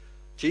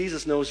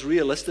 Jesus knows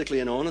realistically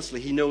and honestly.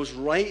 He knows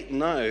right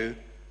now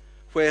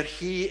where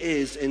he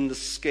is in the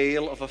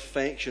scale of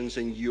affections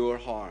in your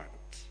heart.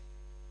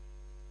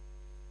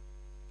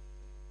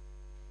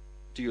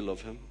 Do you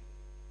love him?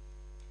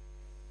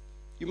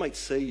 You might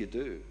say you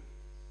do.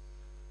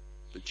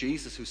 But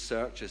Jesus, who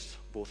searches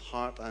both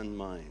heart and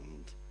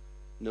mind,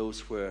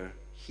 knows where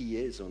he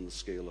is on the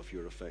scale of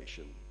your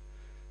affection.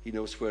 He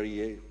knows where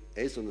he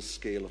is on the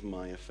scale of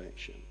my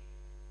affection.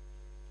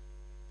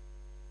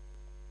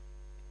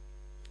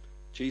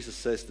 Jesus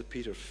says to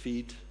Peter,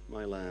 "Feed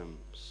my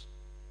lambs."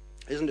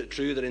 Isn't it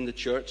true that in the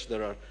church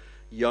there are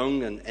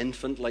young and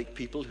infant-like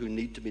people who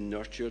need to be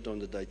nurtured on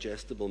the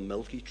digestible,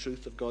 milky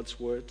truth of God's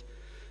word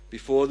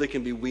before they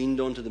can be weaned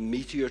onto the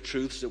meatier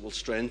truths that will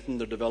strengthen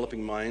their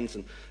developing minds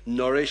and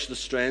nourish the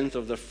strength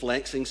of their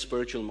flexing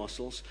spiritual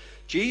muscles?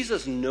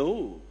 Jesus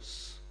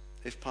knows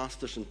if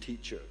pastors and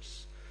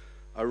teachers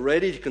are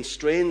ready to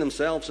constrain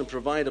themselves and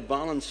provide a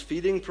balanced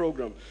feeding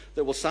program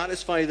that will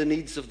satisfy the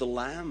needs of the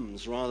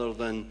lambs rather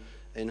than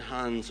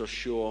enhance or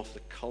show off the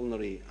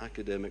culinary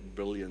academic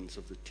brilliance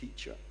of the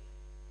teacher.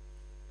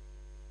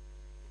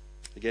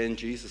 Again,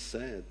 Jesus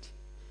said,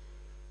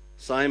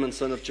 "Simon,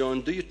 son of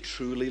John, do you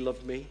truly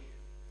love me?"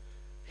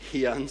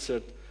 He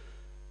answered,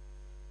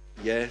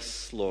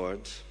 "Yes,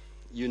 Lord,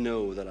 you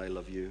know that I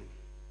love you."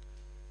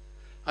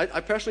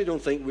 I personally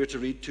don't think we're to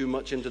read too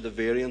much into the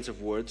variance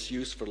of words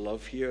used for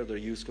love here. They're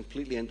used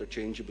completely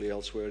interchangeably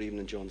elsewhere, even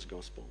in John's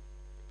Gospel.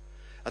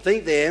 I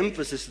think the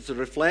emphasis is to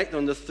reflect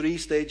on the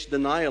three-stage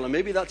denial, and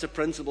maybe that's a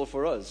principle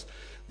for us,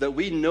 that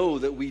we know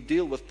that we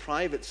deal with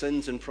private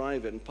sins in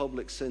private and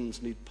public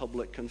sins need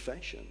public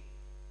confession.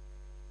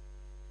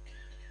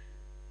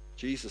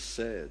 Jesus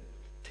said,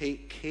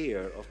 "Take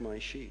care of my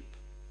sheep."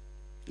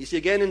 You see,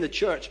 again in the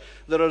church,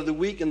 there are the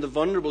weak and the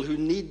vulnerable who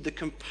need the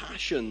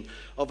compassion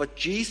of a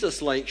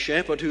Jesus-like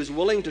shepherd who's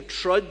willing to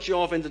trudge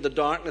off into the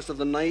darkness of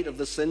the night of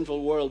the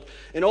sinful world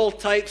in all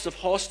types of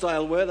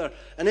hostile weather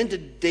and into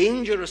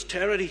dangerous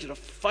territory to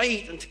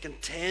fight and to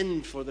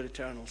contend for their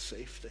eternal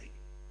safety.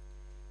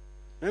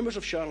 Members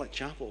of Charlotte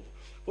Chapel,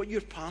 what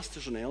your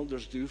pastors and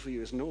elders do for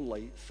you is no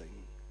light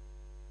thing.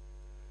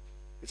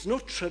 It's no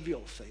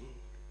trivial thing.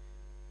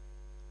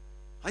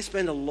 I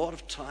spend a lot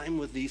of time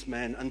with these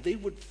men, and they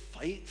would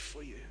fight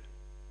for you.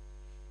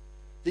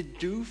 They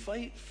do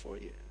fight for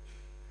you.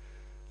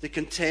 They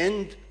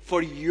contend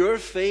for your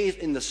faith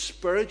in the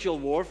spiritual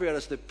warfare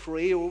as they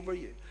pray over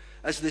you,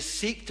 as they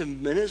seek to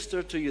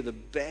minister to you the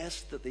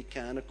best that they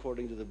can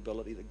according to the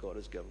ability that God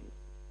has given them.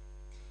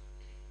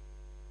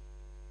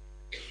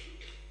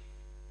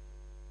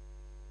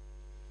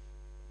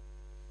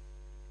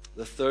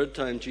 The third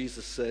time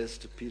Jesus says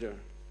to Peter,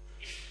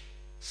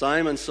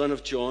 "Simon, son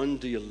of John,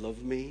 do you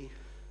love me?"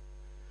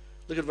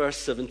 Look at verse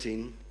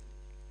 17.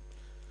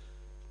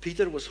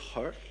 Peter was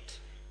hurt.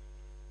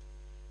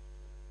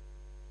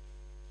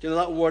 Do you know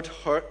that word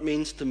hurt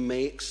means to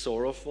make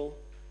sorrowful,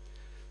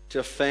 to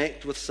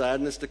affect with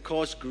sadness, to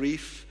cause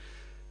grief,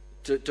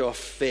 to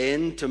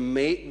offend, to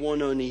make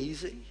one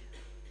uneasy?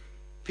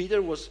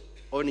 Peter was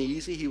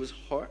uneasy. He was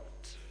hurt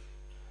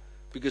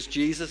because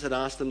Jesus had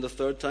asked him the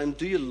third time,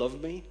 "Do you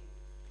love me?"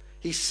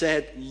 He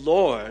said,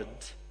 "Lord,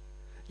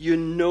 you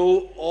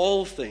know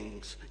all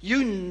things.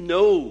 You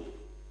know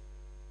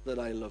that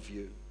I love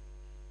you."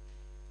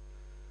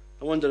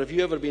 I wonder, have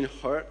you ever been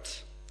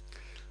hurt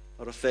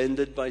or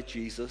offended by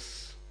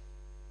Jesus?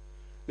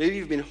 Maybe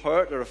you've been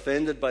hurt or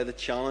offended by the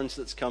challenge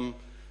that's come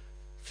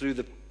through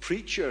the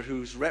preacher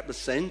who's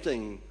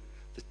representing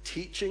the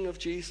teaching of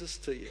Jesus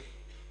to you.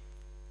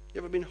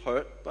 You ever been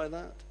hurt by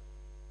that?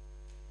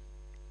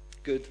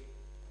 Good.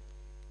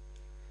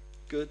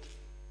 Good.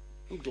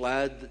 I'm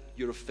glad that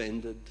you're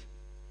offended.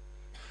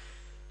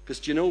 Because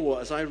do you know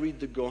what? As I read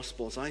the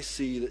Gospels, I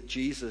see that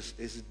Jesus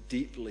is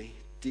deeply,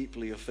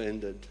 deeply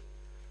offended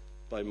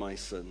by my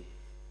sin.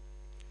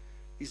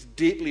 He's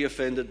deeply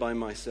offended by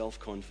my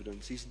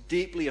self-confidence. He's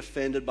deeply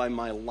offended by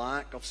my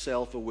lack of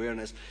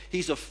self-awareness.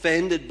 He's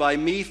offended by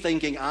me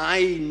thinking,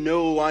 I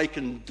know I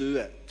can do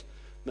it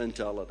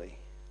mentality.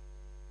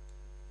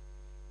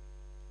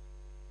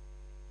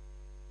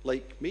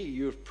 Like me,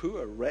 you're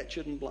poor,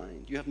 wretched, and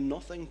blind. You have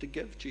nothing to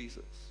give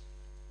Jesus.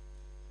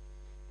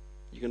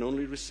 You can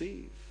only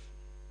receive.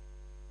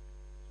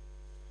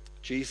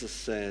 Jesus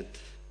said,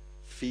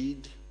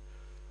 "Feed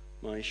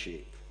my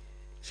sheep."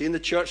 See, in the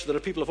church, there are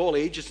people of all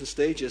ages and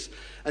stages.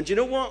 And do you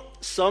know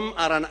what? Some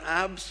are an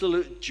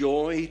absolute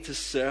joy to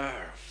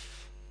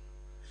serve.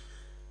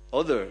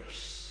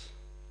 Others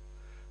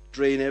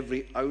drain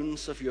every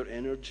ounce of your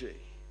energy.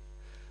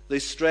 They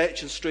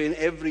stretch and strain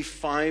every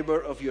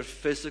fiber of your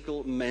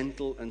physical,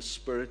 mental, and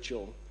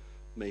spiritual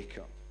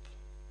makeup.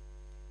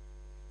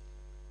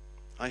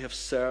 I have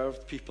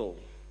served people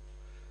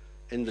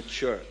in the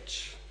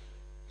church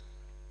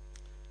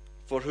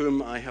for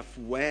whom I have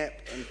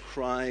wept and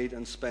cried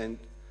and spent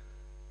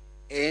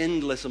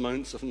endless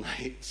amounts of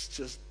nights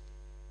just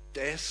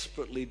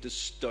desperately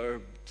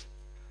disturbed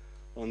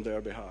on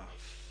their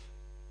behalf.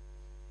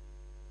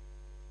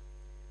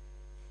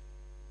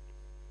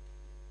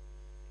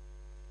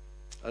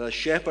 And a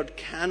shepherd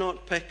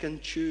cannot pick and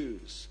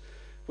choose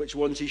which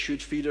ones he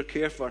should feed or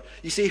care for.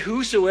 You see,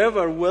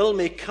 whosoever will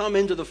may come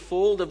into the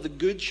fold of the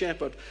good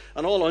shepherd,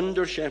 and all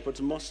under shepherds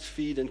must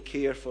feed and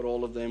care for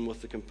all of them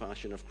with the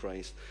compassion of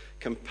Christ.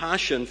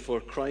 Compassion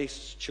for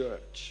Christ's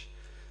church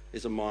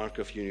is a mark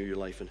of your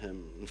life in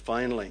him. And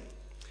finally,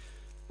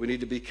 we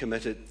need to be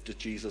committed to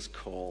Jesus'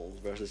 call,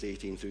 verses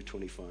 18 through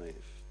 25.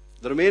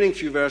 The remaining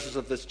few verses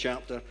of this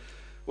chapter,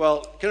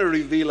 well, kind of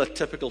reveal a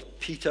typical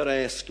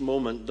Peter-esque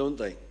moment, don't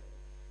they?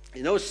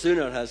 No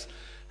sooner has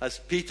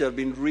Peter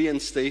been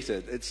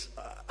reinstated, it's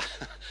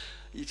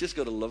you just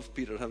got to love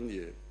Peter, haven't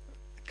you?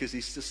 Because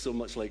he's just so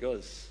much like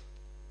us.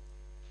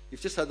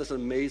 You've just had this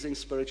amazing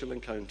spiritual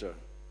encounter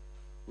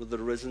with the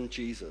risen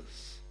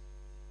Jesus.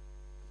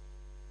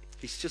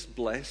 He's just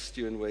blessed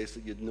you in ways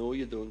that you know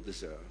you don't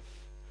deserve.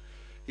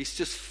 He's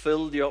just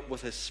filled you up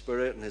with his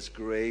Spirit and his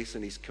grace,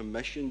 and he's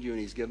commissioned you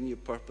and he's given you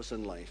purpose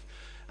in life.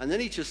 And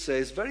then he just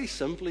says very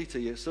simply to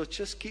you, so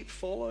just keep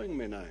following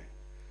me now.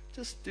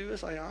 Just do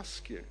as I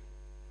ask you.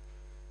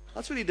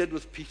 That's what he did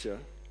with Peter.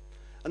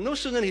 And no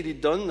sooner had he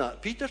done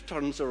that, Peter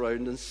turns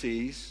around and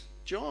sees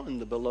John,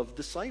 the beloved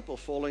disciple,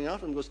 falling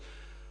out and goes,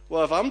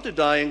 well, if I'm to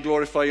die and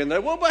glorify you now,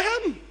 what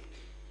about him?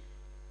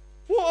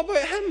 What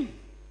about him?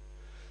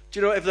 Do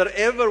you know, if there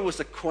ever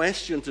was a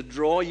question to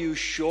draw you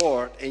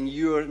short in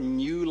your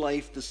new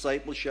life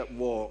discipleship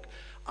walk,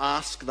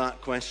 ask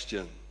that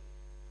question.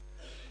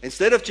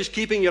 Instead of just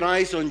keeping your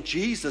eyes on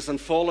Jesus and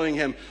following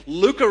him,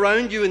 look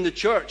around you in the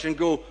church and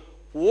go,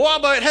 what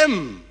about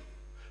him?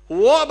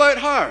 What about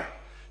her?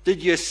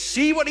 Did you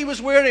see what he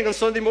was wearing on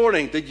Sunday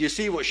morning? Did you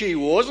see what she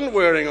wasn't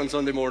wearing on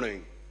Sunday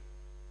morning?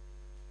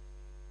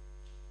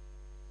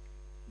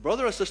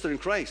 Brother or sister in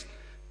Christ,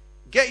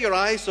 get your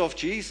eyes off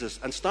Jesus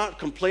and start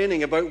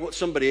complaining about what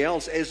somebody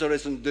else is or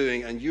isn't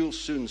doing, and you'll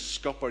soon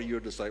scupper your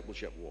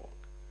discipleship walk.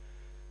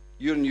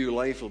 Your new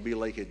life will be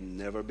like it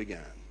never began.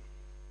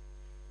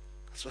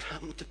 That's what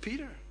happened to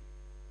Peter.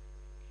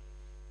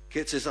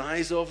 Gets his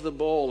eyes off the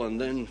ball, and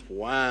then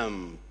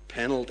wham,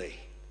 penalty.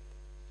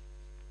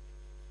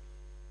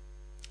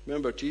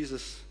 Remember,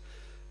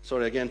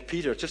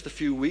 Peter, just a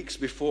few weeks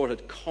before,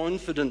 had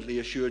confidently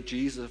assured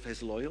Jesus of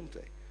his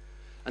loyalty.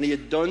 And he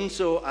had done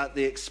so at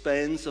the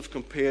expense of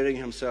comparing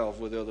himself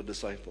with the other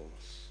disciples.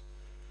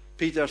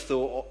 Peter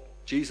thought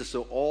Jesus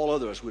thought all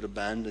others would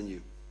abandon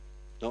you.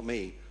 Not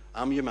me.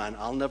 I'm your man.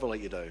 I'll never let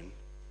you down.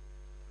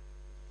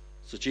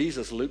 So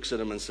Jesus looks at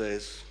him and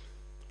says,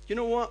 you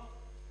know what?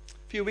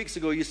 A few weeks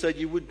ago you said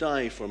you would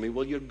die for me.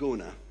 Well, you're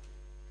gonna.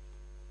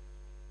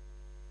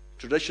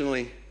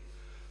 Traditionally,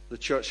 the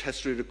church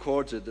history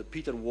records it that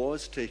Peter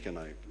was taken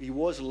out. He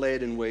was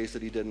led in ways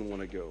that he didn't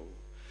want to go.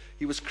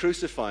 He was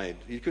crucified.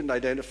 He couldn't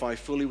identify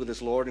fully with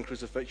his Lord in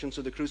crucifixion,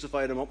 so they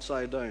crucified him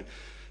upside down.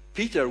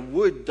 Peter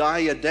would die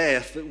a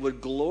death that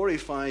would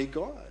glorify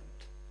God.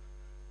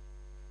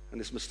 And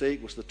his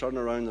mistake was to turn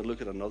around and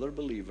look at another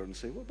believer and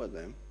say, what about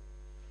them?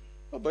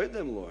 What about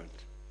them, Lord?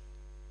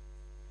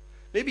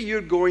 Maybe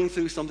you're going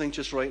through something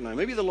just right now.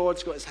 Maybe the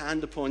Lord's got his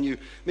hand upon you.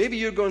 Maybe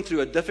you're going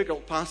through a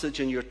difficult passage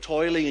and you're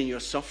toiling and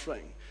you're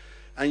suffering.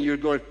 And you're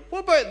going,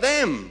 what about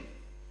them?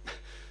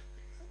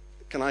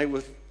 Can I,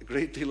 with a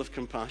great deal of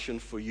compassion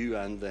for you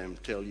and them,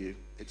 tell you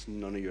it's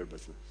none of your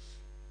business.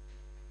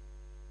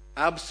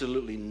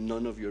 Absolutely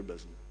none of your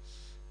business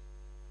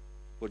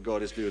what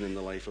God is doing in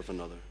the life of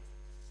another.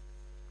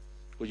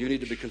 What you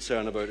need to be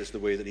concerned about is the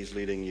way that he's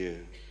leading you.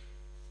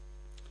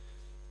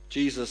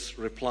 Jesus'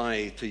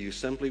 reply to you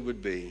simply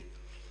would be,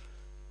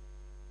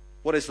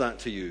 what is that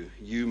to you?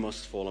 You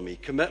must follow me.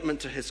 Commitment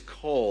to his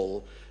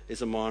call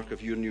is a mark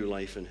of your new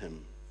life in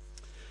him.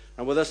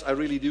 And with this, I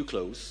really do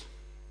close.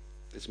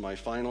 It's my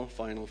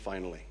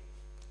finally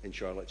in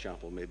Charlotte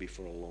Chapel, maybe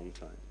for a long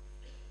time.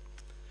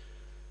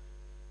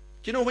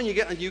 Do you know when you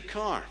get a new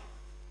car?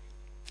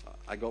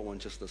 I got one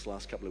just this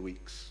last couple of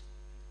weeks.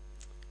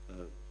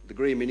 The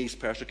Grey Minis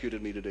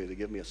persecuted me today. They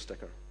gave me a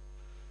sticker.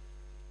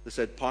 They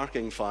said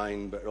parking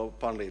fine, but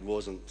apparently it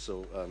wasn't,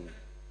 so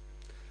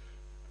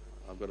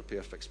I've got to pay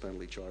a fixed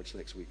penalty charge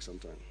next week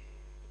sometime.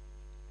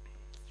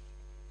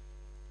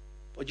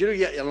 But you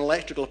get an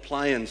electrical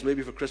appliance,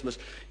 maybe for Christmas.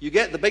 You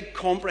get the big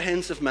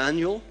comprehensive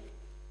manual.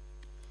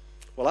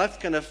 Well, I've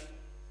kind of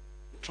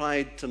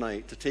tried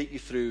tonight to take you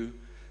through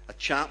a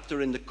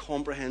chapter in the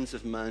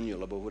comprehensive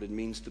manual about what it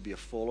means to be a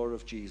follower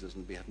of Jesus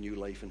and have new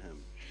life in him.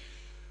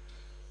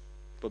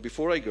 But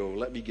before I go,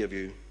 let me give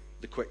you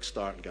the quick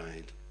start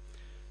guide.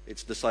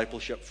 It's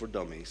Discipleship for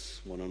Dummies,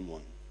 1-on-1.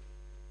 Do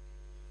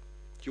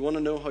you want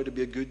to know how to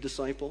be a good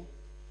disciple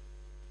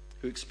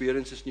who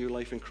experiences new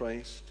life in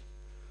Christ?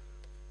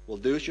 Well,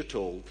 do as you're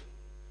told.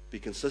 Be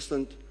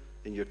consistent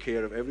in your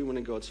care of everyone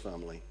in God's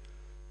family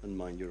and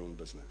mind your own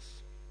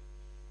business.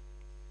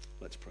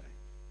 Let's pray.